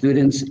upgrading of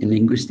students in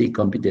linguistic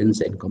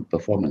competence and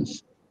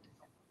performance.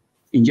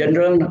 In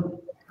general,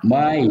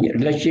 my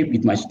relationship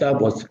with my staff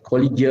was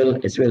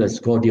collegial as well as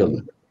cordial.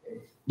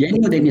 They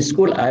knew that in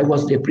school I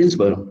was their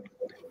principal,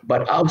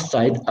 but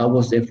outside I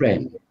was their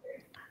friend.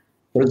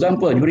 For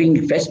example,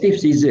 during festive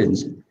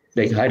seasons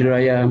like Hari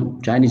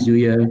Raya, Chinese New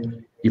Year,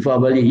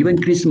 Deepavali,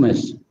 even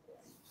Christmas,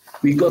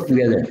 we got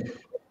together.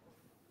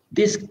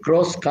 This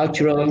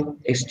cross-cultural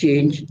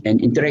exchange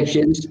and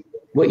interactions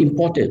were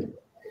important.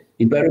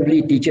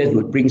 Invariably, teachers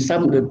would bring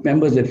some of the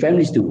members of their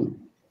families too.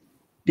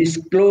 This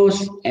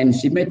close and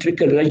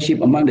symmetrical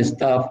relationship among the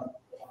staff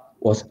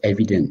was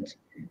evident.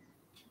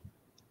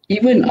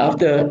 Even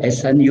after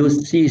SNU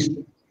ceased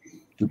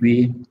to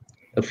be,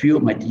 a few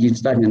of my teaching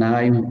staff and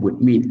I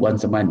would meet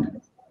once a month.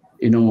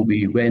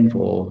 We went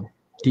for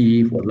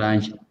tea, for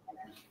lunch,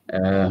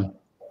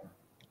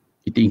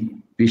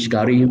 eating fish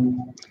curry,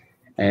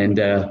 and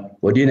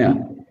for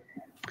dinner.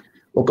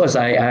 Of course,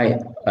 I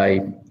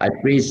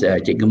praise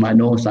Cikgu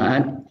Mano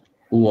Saad,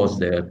 who was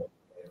the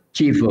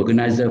chief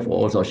organizer for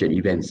all social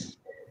events.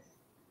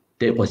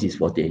 That was his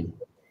forte.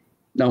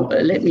 Now,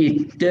 let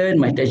me turn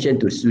my attention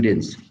to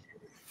students.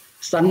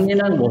 Sang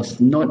Nila was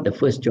not the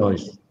first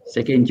choice,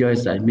 second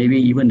choice, and maybe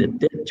even the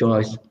third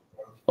choice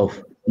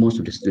of most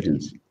of the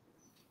students.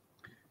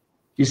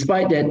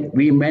 Despite that,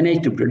 we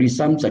managed to produce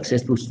some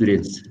successful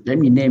students. Let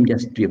me name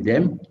just 3 of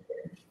them.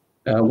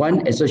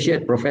 One,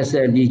 Associate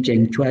Professor Lee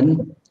Cheng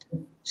Chuan,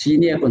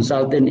 Senior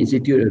Consultant,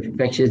 Institute of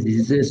Infectious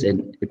Diseases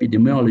and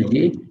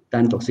Epidemiology,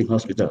 Tan Tock Seng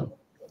Hospital.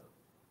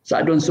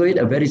 Sadun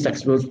Soid, a very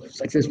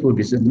successful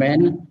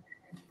businessman.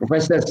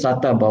 Professor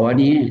Sata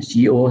Bawani,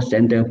 CEO,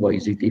 Center for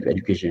Executive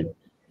Education.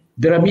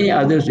 There are many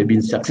others who have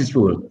been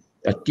successful,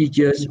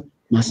 teachers,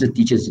 master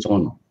teachers, and so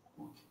on.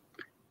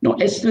 Now,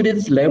 at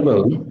students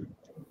level,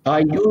 I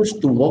used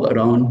to walk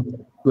around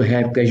to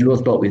have casual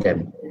talk with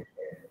them,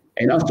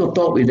 and also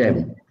talk with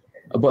them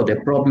about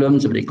their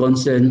problems, about their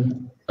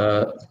concern,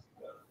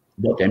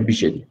 about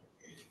ambition.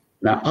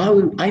 Now,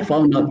 I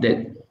found out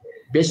that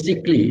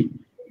basically,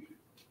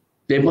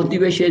 their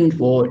motivation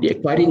for the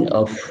acquiring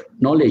of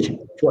knowledge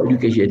for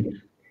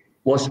education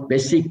was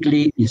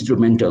basically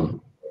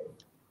instrumental.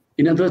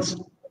 In other words,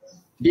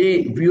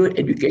 they viewed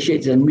education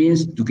as a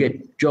means to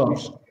get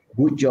jobs,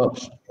 good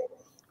jobs.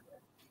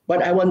 But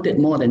I wanted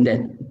more than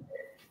that.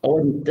 I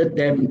wanted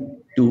them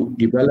to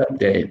develop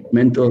their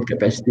mental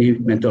capacity,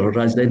 mental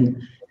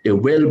horizon, the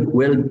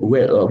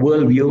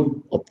worldview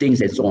of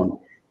things and so on.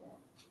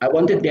 I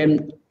wanted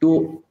them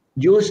to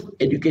use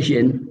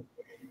education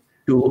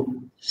to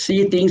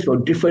see things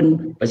from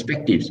different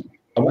perspectives.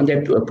 I want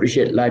them to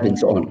appreciate life and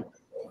so on.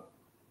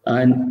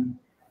 And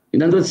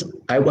in other words,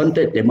 I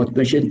wanted the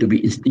motivation to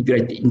be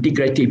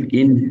integrative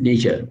in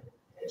nature.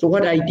 So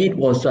what I did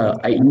was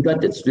I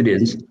invited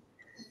students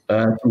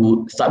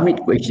to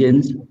submit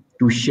questions,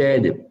 to share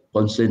the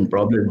concern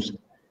problems.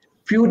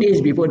 Few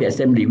days before the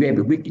assembly, we have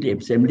a weekly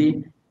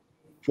assembly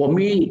for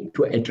me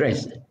to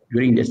address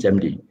during the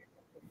assembly.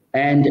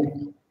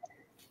 And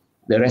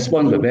the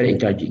response was very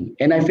encouraging.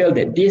 And I felt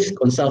that this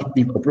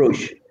consultative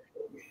approach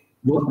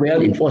worked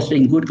well in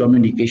fostering good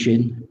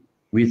communication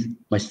with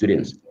my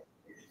students.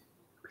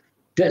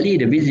 Thirdly,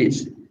 the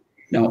visits.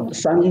 Now,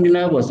 Sang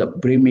Nila was a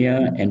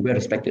premier and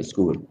well-respected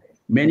school.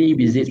 Many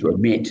visits were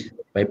made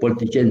by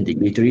politicians,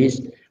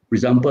 dignitaries. For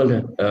example,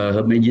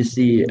 Her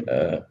Majesty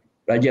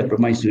Raja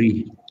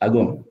Permaisuri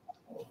Agong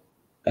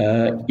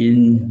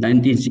in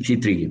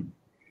 1963.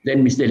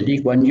 Then Mr.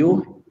 Lee Kuan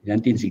Yew in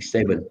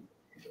 1967.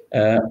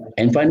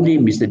 And finally,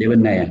 Mr.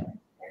 Dewan Nair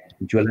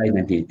in July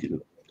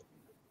 1982.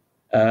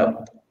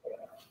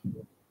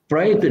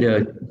 Prior to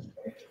the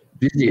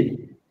visit,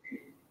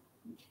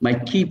 my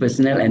key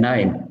personnel and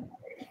I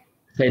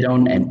sat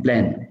down and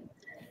planned.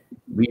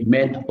 We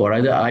met, or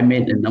rather I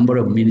met a number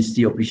of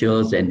ministry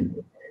officials and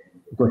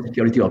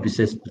security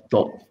officers to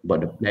talk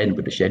about the plan,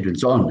 about the schedule and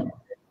so on.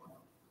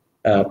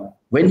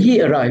 When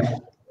he arrived,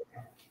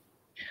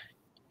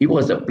 it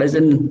was a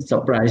pleasant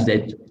surprise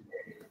that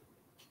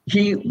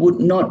he would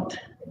not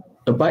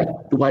abide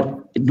to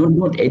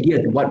not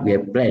adhere to what we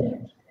have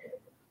planned.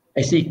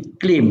 As he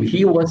claimed,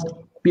 he was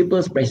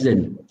people's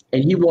president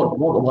and he walked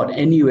about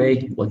anywhere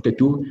he wanted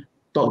to,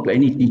 talk to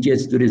any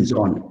teachers, students, and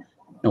so on.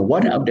 Now,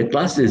 one of the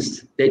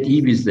classes that he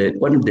visited,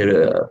 one of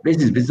the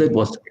places he visited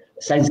was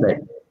Science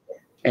Lab.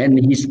 And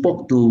he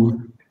spoke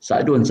to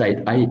Sadun,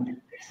 said, I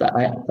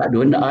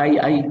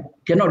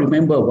cannot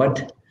remember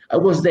what, I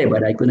was there,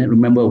 but I couldn't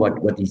remember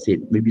what he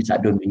said. Maybe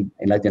Sadun will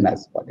enlighten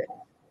us about that.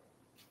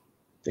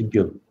 Thank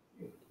you.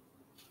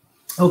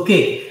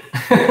 Okay.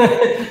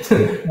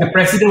 The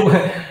president,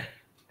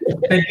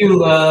 thank you,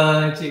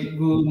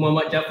 Cikgu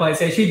Muhammad Jaafar.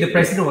 It's actually the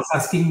president was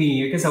asking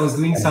me because I was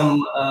doing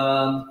some,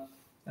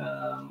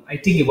 I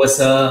think it was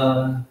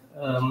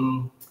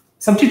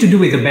something to do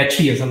with the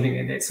battery or something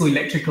like that. So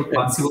electrical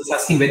parts. He was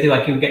asking whether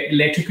I can get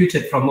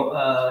electrocuted from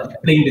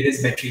playing with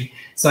this battery.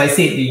 So I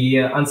said the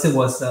answer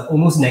was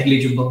almost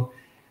negligible.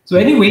 So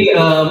anyway,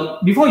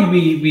 before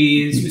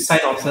we sign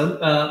off,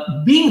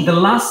 sir, being the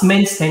last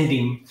man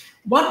standing,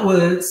 what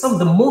were some of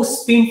the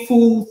most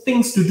painful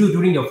things to do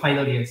during your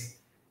final years?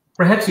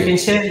 Perhaps you can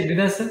share it with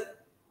us, sir?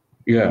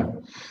 Yeah.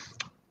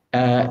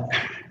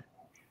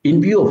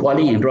 In view of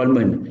falling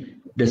enrollment,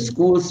 the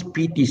school's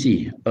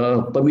PTC,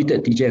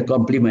 permitted teacher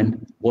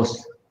complement,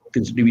 was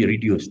considerably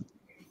reduced.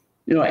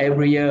 You know,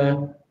 every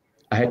year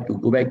I had to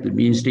go back to the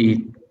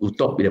ministry to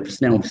talk with the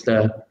personnel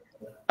officer.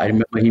 I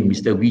remember him,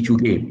 Mr. Wee Chu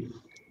Gay,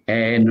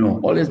 and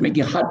always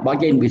making hard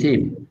bargain with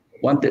him.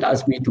 Wanted to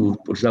ask me to,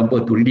 for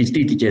example, to release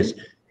 3 teachers.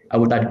 I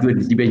would argue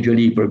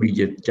eventually probably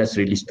just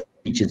release 2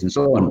 teachers and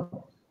so on.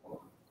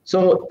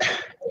 So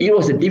it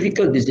was a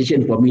difficult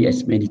decision for me,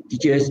 as many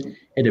teachers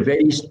had a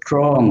very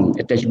strong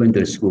attachment to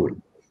the school.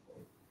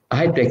 I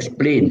had to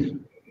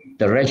explain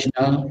the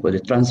rationale for the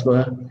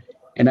transfer,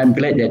 and I'm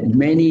glad that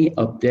many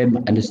of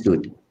them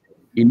understood.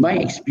 In my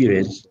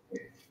experience,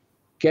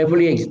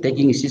 carefully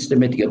taking a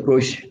systematic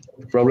approach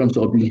to problem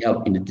solving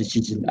helped in the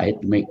decision I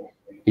had to make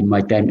in my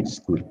time at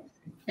school.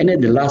 And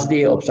then the last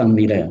day of Sang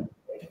Nila,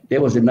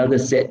 there was another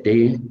sad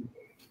day,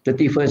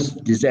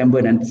 31st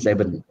December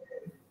 1997.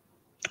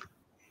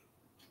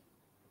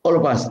 All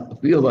of us, a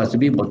few of us,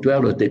 maybe about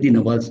 12 or 13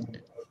 of us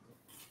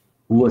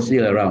who were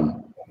still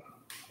around,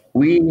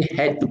 we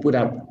had to put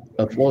up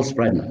a false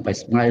front by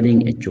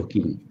smiling and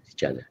joking with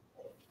each other.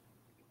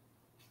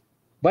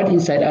 But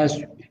inside us,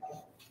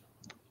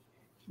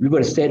 we were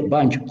a sad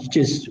bunch of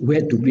teachers who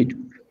had to bid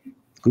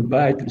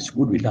goodbye to the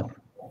school we love.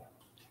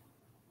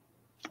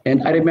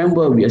 And I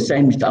remember we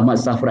assigned Mr. Ahmad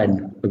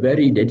Safran, a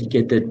very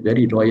dedicated,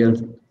 very loyal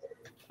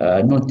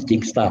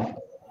non-teaching staff,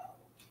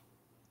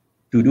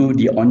 to do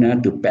the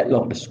honor to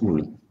padlock the school,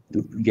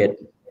 to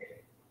get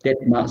that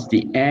marks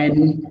the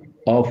end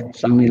of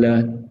Sang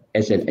Nila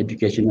as an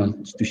educational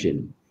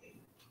institution.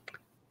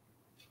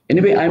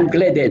 Anyway, I'm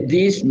glad that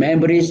these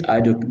memories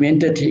are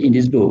documented in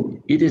this book.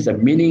 It is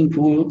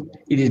meaningful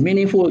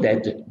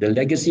that the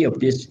legacy of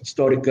this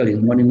historical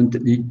and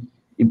monumentally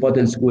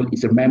important school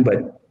is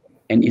remembered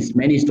and its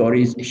many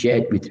stories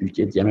shared with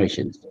future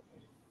generations.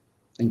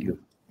 Thank you.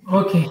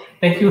 Okay,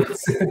 thank you.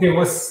 It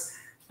was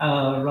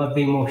rather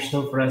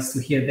emotional for us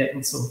to hear that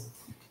also.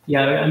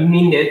 Yeah, I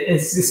mean,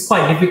 it's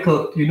quite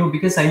difficult, you know,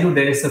 because I know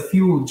there is a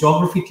few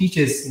geography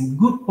teachers and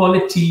good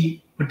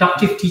quality,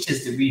 productive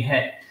teachers that we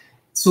had.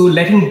 So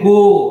letting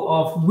go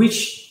of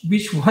which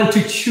one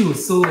to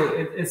choose, so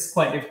it's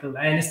quite difficult.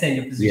 I understand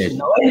your position. Yes.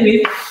 Now,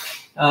 anyway,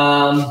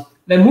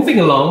 then moving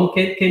along,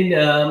 I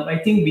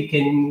think we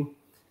can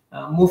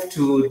move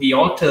to the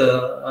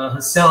author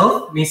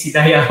herself, Miss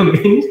Hidayah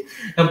Amin,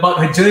 about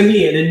her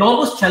journey and the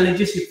enormous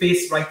challenges she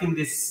faced writing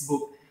this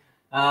book.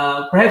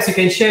 Perhaps you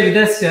can share with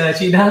us,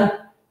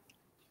 Chida.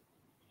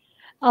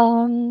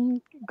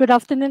 Good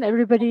afternoon,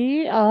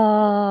 everybody.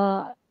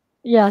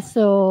 Yeah,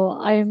 so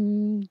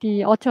I'm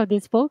the author of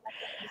this book.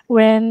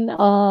 When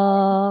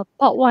Part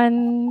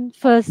One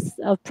first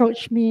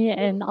approached me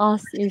and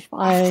asked if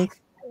I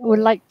would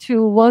like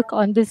to work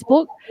on this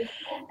book,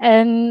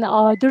 and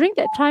during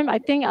that time, I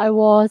think I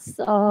was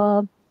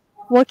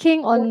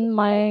working on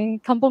my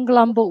Kampong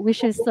Glam book,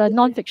 which is a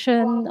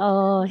non-fiction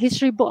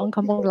history book on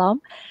Kampong Glam.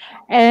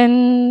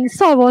 And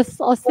so I was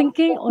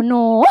thinking, oh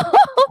no,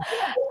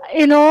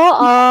 I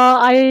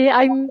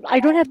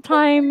don't have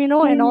time, and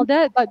all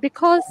that. But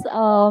because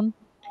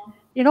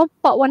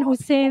Pak Wan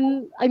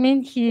Hussein, I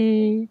mean,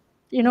 he's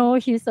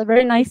a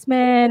very nice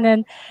man,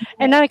 and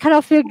I kind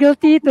of feel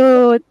guilty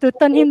to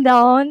turn him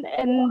down.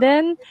 And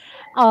then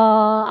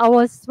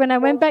when I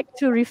went back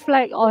to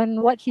reflect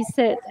on what he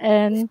said,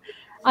 and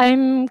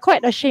I'm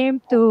quite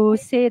ashamed to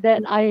say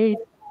that I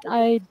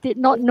did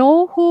not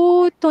know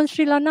who Tun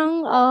Seri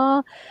Lanang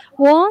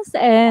was,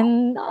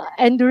 and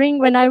during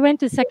when I went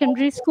to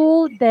secondary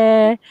school,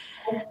 there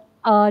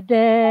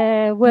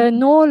were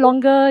no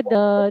longer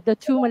the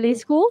two Malay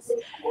schools.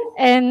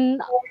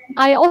 And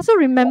I also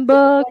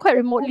remember quite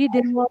remotely I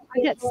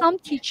had some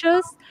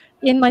teachers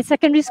in my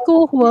secondary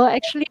school who were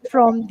actually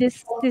from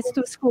these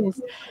two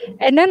schools.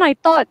 And then I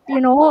thought,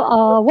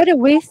 what a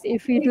waste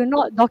if we do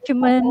not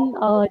document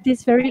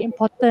this very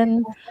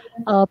important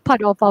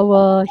part of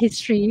our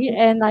history.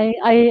 And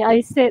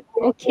I said,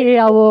 okay,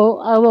 I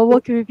will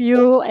work with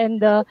you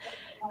and the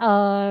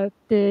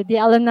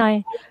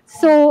alumni.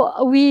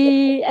 So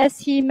we, as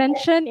he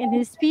mentioned in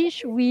his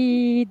speech,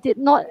 we did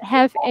not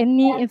have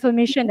any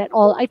information at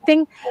all. I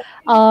think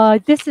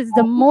this is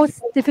the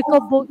most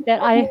difficult book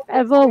that I've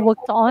ever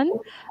worked on.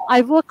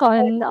 I've worked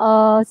on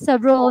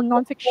several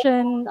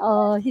nonfiction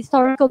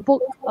historical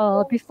book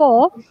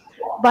before,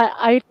 but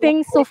I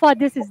think so far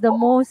this is the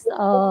most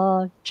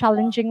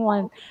challenging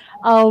one.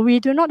 We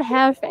do not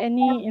have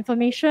any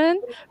information.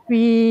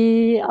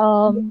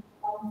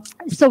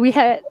 So we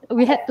had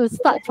to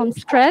start from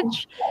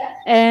scratch,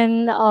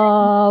 and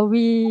what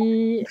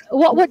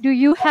do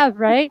you have,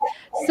 right?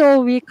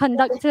 So we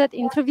conducted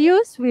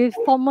interviews with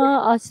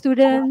former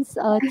students,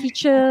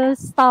 teachers,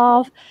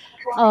 staff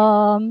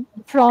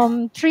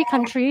from 3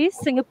 countries: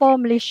 Singapore,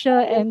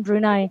 Malaysia, and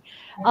Brunei.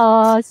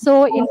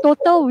 So in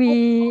total,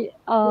 the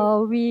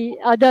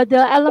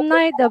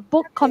alumni, the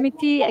book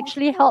committee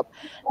actually helped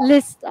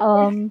list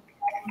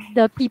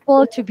the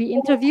people to be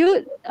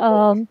interviewed.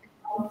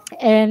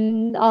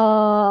 And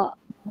from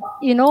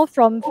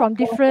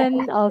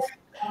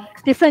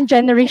different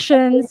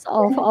generations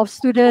of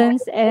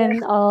students,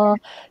 and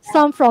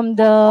some from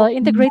the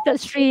integrated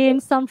stream,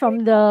 some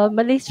from the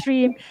Malay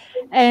stream,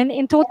 and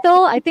in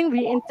total I think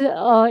we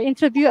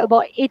interviewed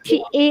about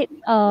 88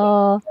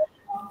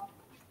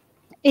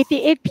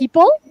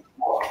 people.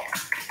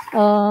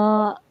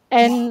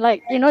 And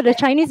the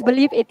Chinese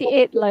believe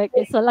 88 like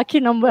it's a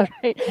lucky number,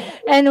 right?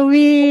 And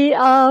we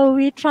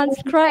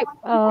transcribed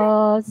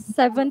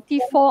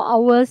 74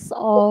 hours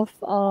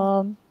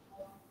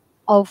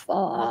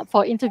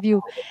for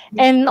interview.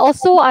 And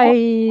also I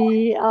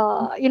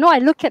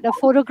look at the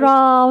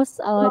photographs,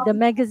 the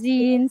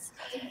magazines,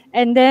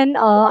 and then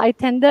I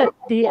attended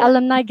the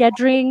alumni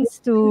gatherings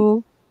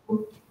to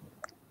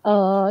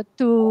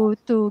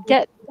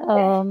get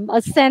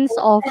a sense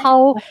of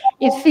how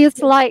it feels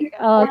like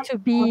to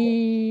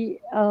be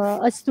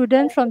a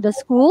student from the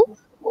school.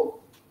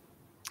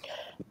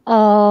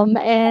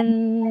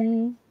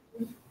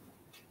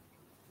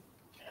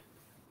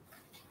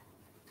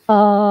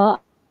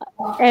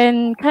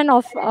 And kind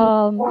of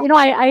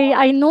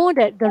I know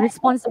that the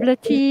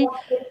responsibility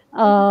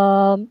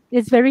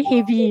is very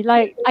heavy.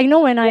 Like I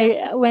know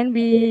when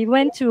we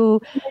went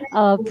to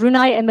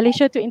Brunei and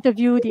Malaysia to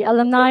interview the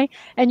alumni,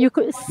 and you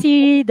could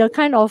see the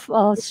kind of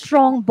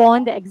strong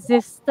bond that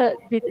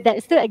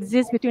still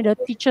exists between the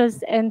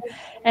teachers and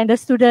the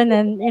student,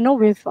 and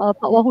with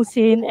Pak Wan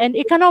Hussein. And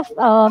it kind of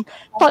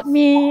taught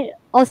me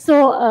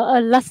also a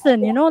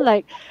lesson,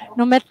 like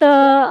no matter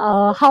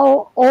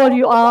how old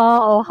you are,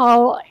 or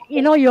how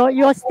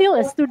you're still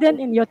a student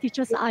in your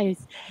teacher's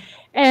eyes.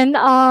 And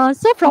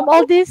so from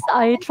all this,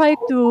 I try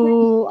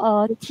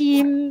to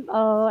team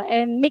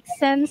and make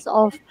sense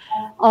of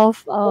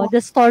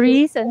the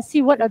stories and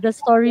see what are the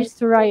stories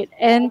to write.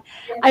 And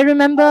I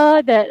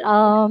remember that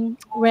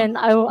when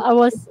I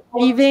was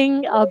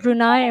leaving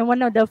Brunei, and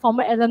one of the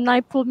former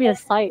alumni pulled me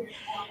aside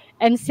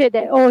and said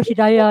that, oh,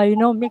 Hidayah,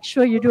 make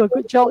sure you do a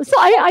good job. So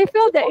I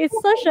felt that it's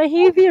such a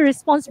heavy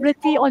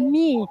responsibility on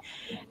me,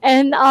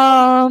 and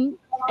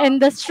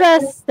the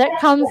stress that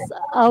comes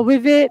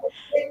with it,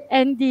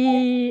 and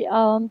the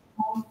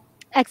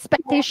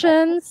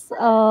expectations,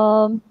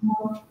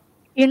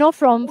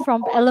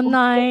 from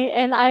alumni,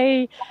 and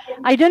I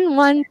didn't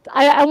want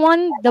I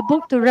want the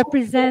book to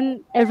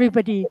represent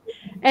everybody.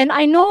 And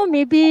I know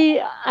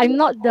maybe I'm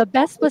not the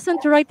best person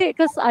to write it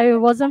because I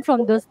wasn't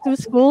from those two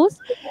schools,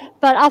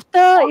 but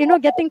after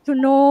getting to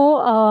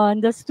know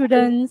the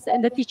students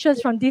and the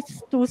teachers from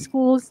these two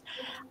schools,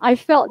 I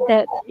felt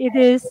that it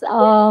is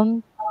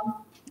that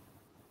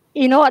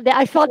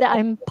I felt that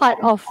I'm part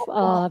of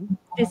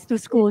these two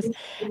schools.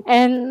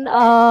 And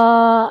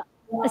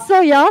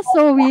so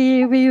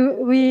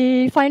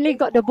we finally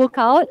got the book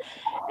out.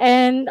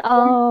 And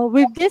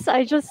with this,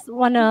 I just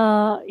want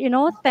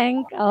to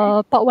thank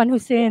Pak Wan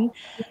Hussein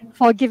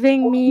for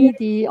giving me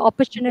the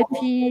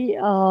opportunity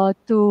uh,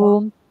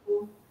 to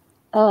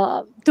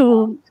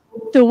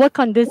to work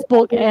on this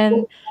book,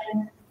 and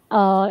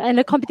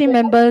the committee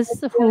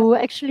members who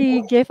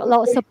actually gave a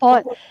lot of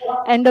support,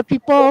 and the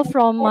people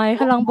from my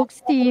Halang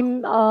Books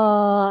team,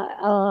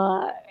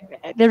 the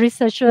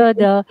researcher,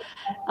 the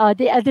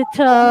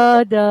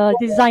editor, the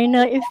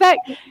designer. In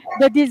fact,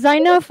 the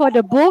designer for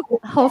the book,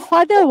 her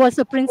father was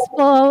a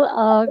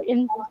principal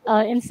in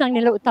Sang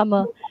Nila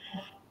Utama.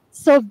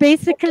 So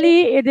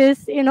basically, it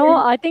is,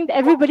 I think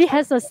everybody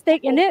has a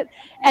stake in it.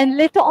 And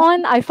later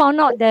on, I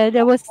found out that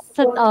there was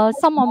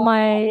some of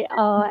my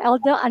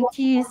elder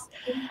aunties,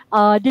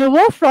 they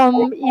were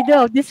from either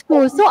of these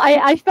schools. So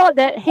I felt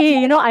that,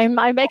 hey,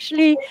 I'm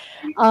actually,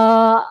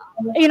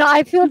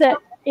 I feel that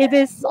it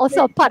is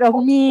also a part of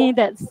me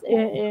that's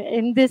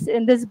in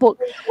this book.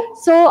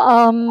 So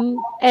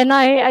and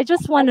I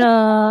just want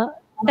to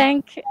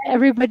thank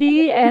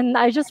everybody, and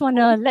I just want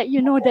to let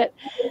you know that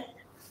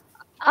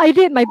I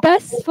did my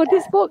best for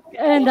this book,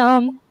 and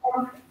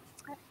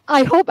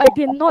I hope I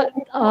do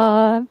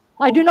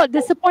not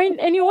disappoint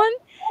anyone.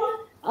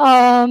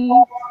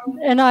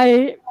 And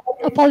I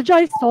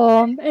apologize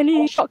for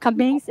any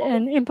shortcomings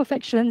and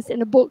imperfections in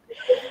the book.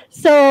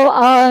 So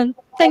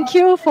thank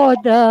you for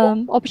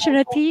the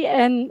opportunity,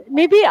 and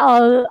maybe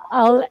I'll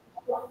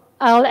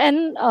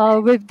end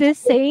with this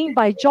saying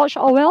by George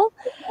Orwell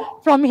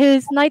from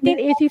his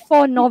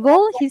 1984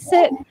 novel. He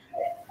said,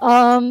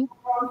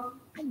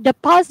 the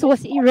past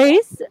was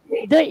erased,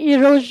 the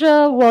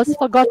erosion was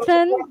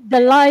forgotten,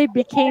 the lie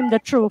became the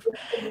truth.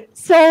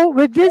 So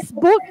with this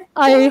book,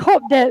 I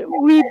hope that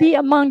we be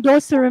among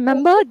those who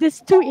remember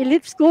these two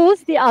elite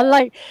schools. They are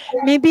like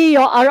maybe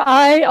your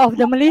RI of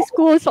the Malay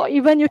schools, or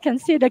even you can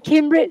see the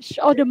Cambridge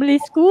of the Malay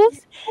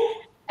schools.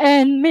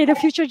 And may the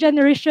future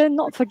generation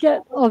not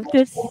forget of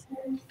these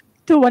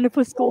two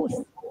wonderful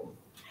schools.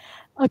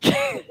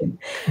 Okay,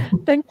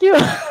 thank you.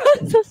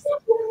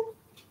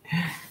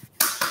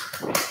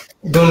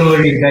 Don't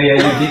worry, Daya,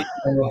 you did.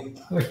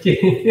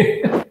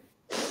 Okay.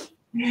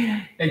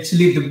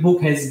 Actually, the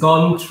book has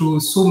gone through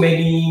so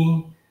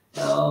many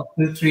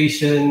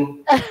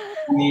filtration.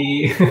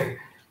 We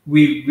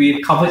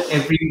we covered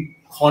every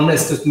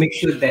corners to make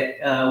sure that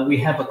we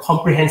have a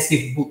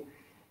comprehensive book.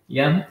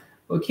 Yeah.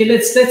 Okay.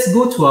 Let's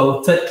go to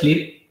our third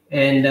clip,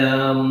 and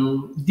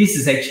this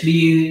is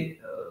actually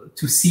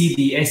to see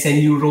the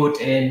SNU Road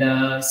and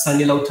Sang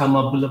Nila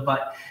Utama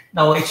Boulevard.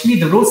 Now, actually,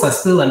 the roads are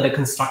still under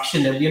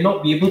construction, and we'll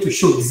not be able to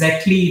show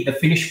exactly the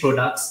finished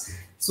products,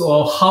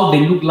 so how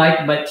they look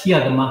like, but here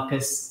are the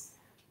markers.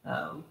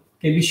 Can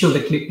we show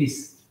the clip,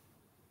 please?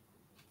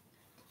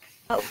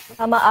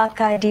 Utama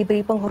akan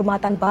diberi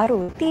penghormatan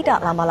baru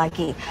tidak lama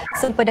lagi.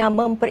 Sempena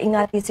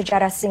memperingati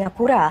sejarah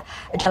Singapura,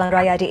 jalan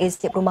raya di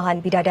estet perumahan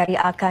Bidadari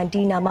akan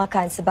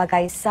dinamakan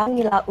sebagai Sang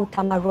Nila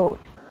Utama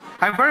Road.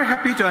 I'm very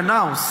happy to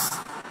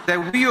announce that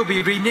we will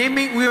be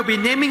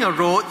naming a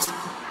road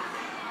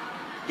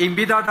in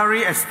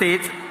Bidadari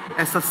Estate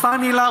as the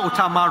Sang Nila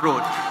Utama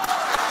Road.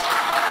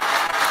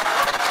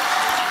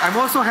 I'm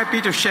also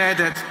happy to share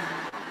that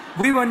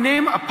we will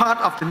name a part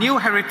of the new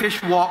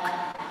heritage walk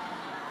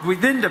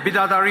within the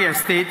Bidadari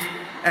Estate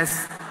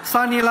as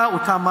Sang Nila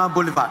Utama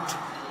Boulevard.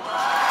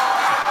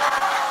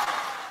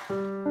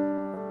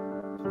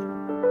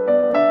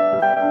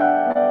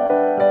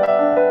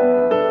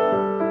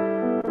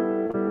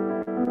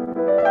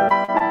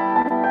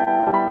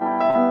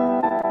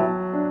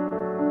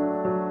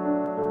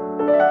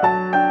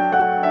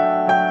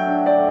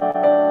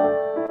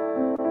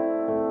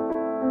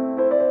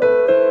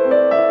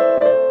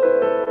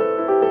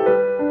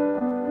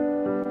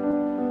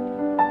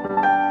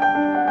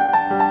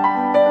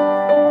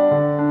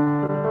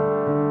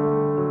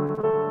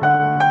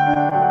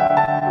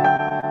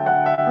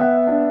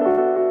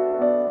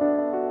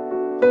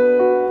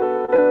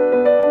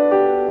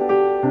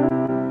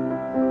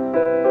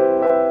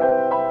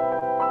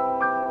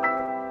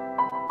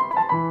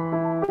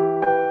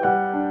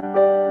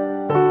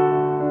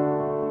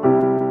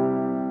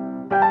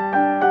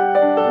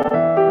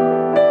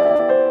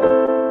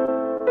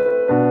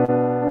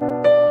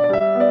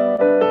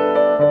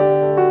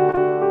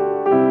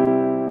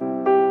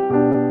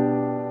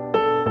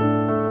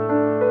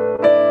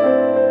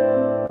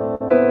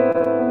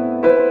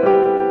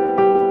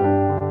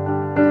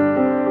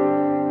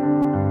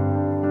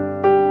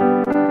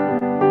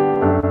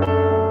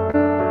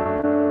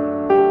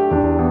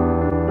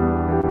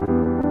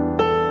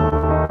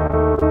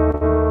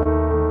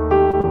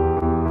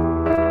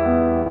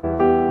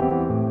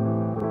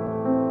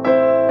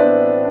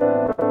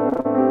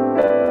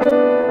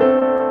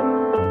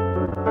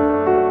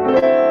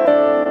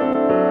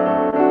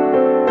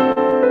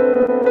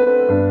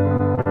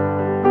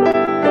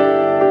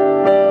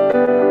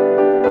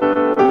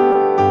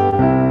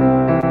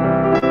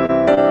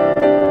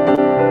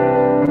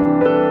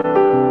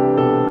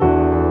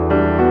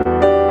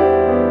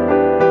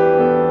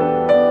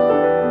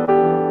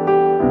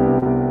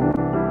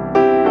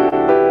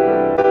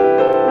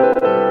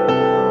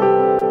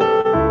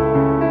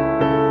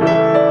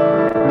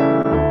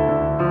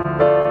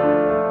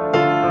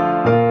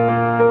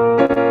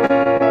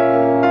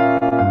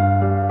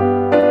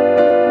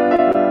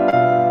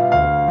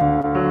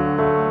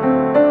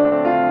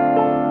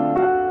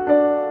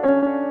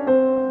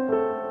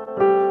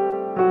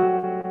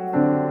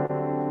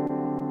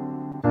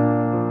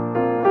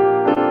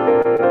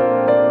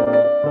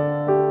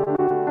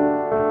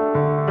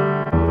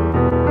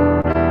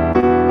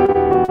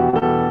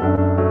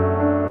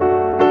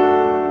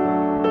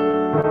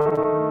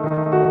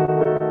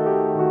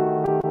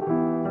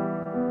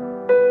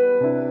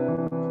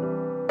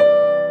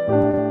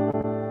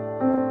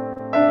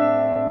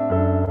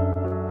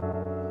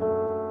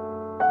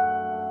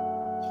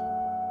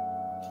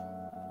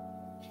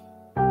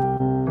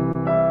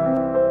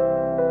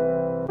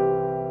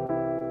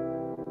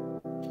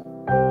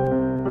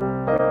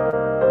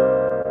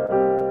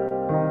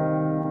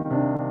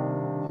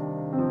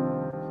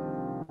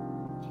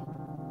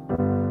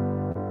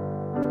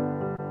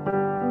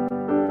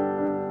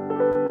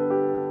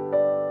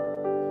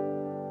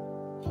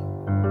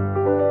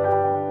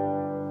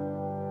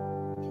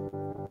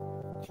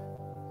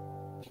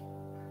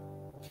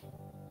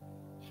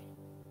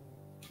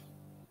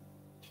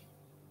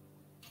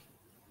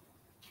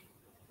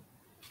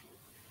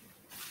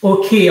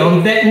 Okay,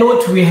 on that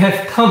note, we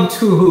have come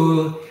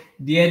to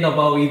the end of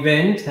our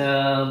event.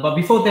 But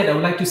before that, I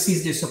would like to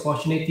seize this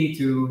opportunity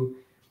to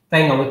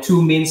thank our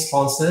two main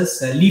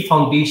sponsors, Lee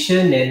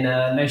Foundation and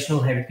National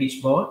Heritage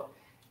Board,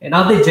 and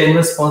other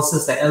generous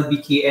sponsors like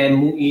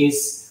LBKM,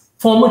 MUIS,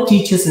 former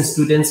teachers and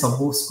students of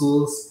both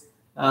schools,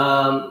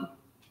 to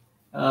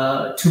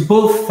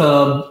both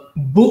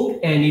book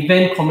and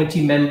event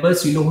committee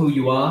members, you know who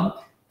you are.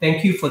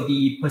 Thank you for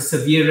the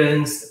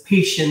perseverance,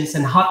 patience,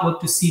 and hard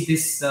work to see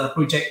this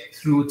project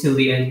through till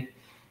the end.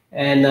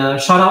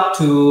 And shout out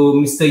to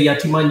Mr.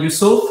 Yatiman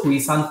Yusof, who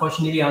is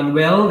unfortunately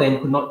unwell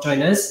and could not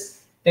join us.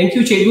 Thank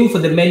you, Cikgu, for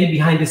the many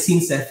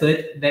behind-the-scenes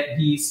effort that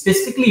he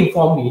specifically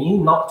informed me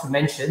not to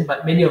mention,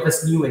 but many of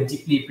us knew and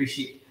deeply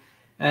appreciate.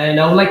 And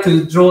I would like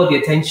to draw the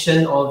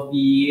attention of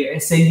the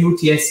SNU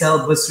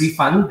TSL Bursary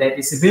Fund that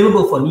is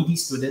available for needy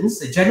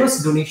students, a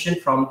generous donation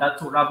from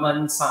Datuk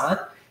Rahman Saad,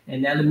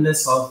 an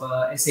alumnus of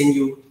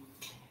SNU.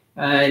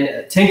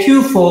 And thank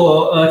you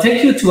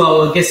to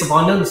our guest of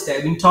honor, Mr.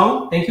 Edwin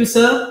Tong. Thank you,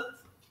 sir.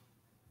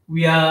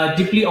 We are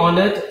deeply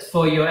honored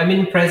for your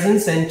eminent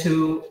presence, and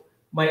to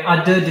my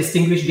other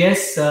distinguished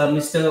guests,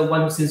 Mr.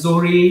 Wan Hussein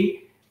Zohri,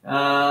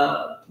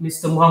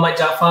 Mr. Muhammad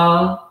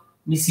Jaafar,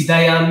 Ms.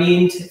 Hidayah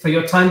Amin, for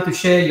your time to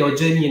share your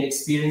journey and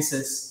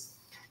experiences.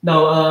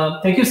 Now,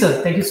 thank you,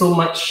 sir. Thank you so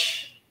much.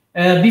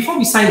 Before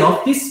we sign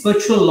off, this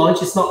virtual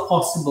launch is not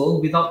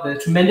possible without the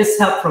tremendous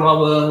help from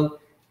our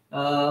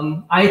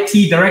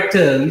IT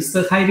director,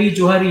 Mr. Khairi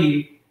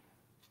Johari.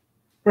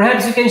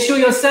 Perhaps you can show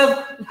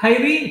yourself,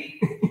 Khairi.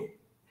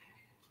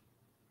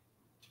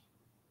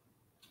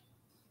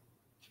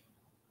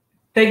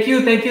 Thank you,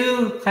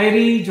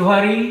 Khairi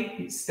Johari.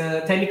 He's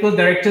the technical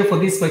director for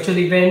this virtual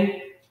event.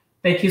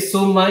 Thank you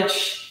so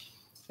much.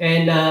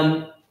 And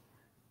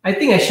I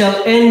think I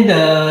shall end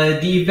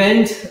the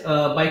event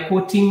by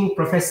quoting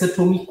Professor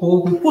Tommy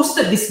Koh, who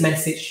posted this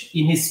message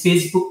in his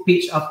Facebook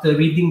page after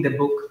reading the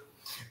book.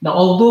 Now,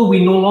 although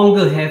we no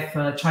longer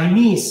have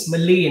Chinese,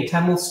 Malay, and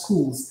Tamil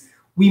schools,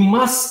 we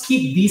must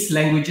keep these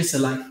languages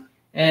alive,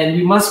 and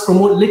we must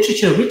promote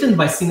literature written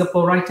by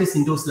Singapore writers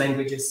in those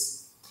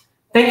languages.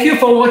 Thank you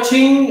for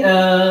watching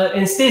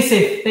and stay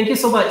safe. Thank you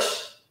so much.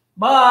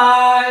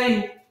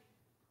 Bye.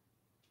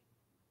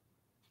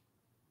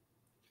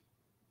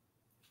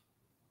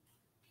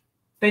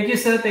 Thank you,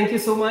 sir. Thank you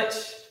so much.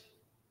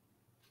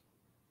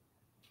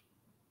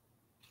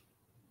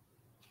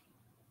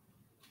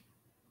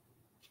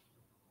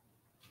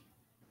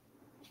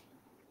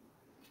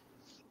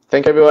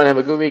 Thank you, everyone. Have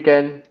a good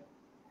weekend.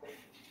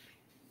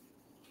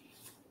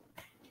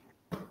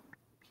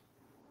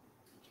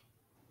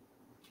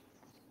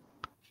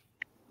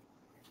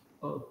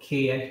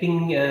 Okay, I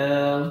think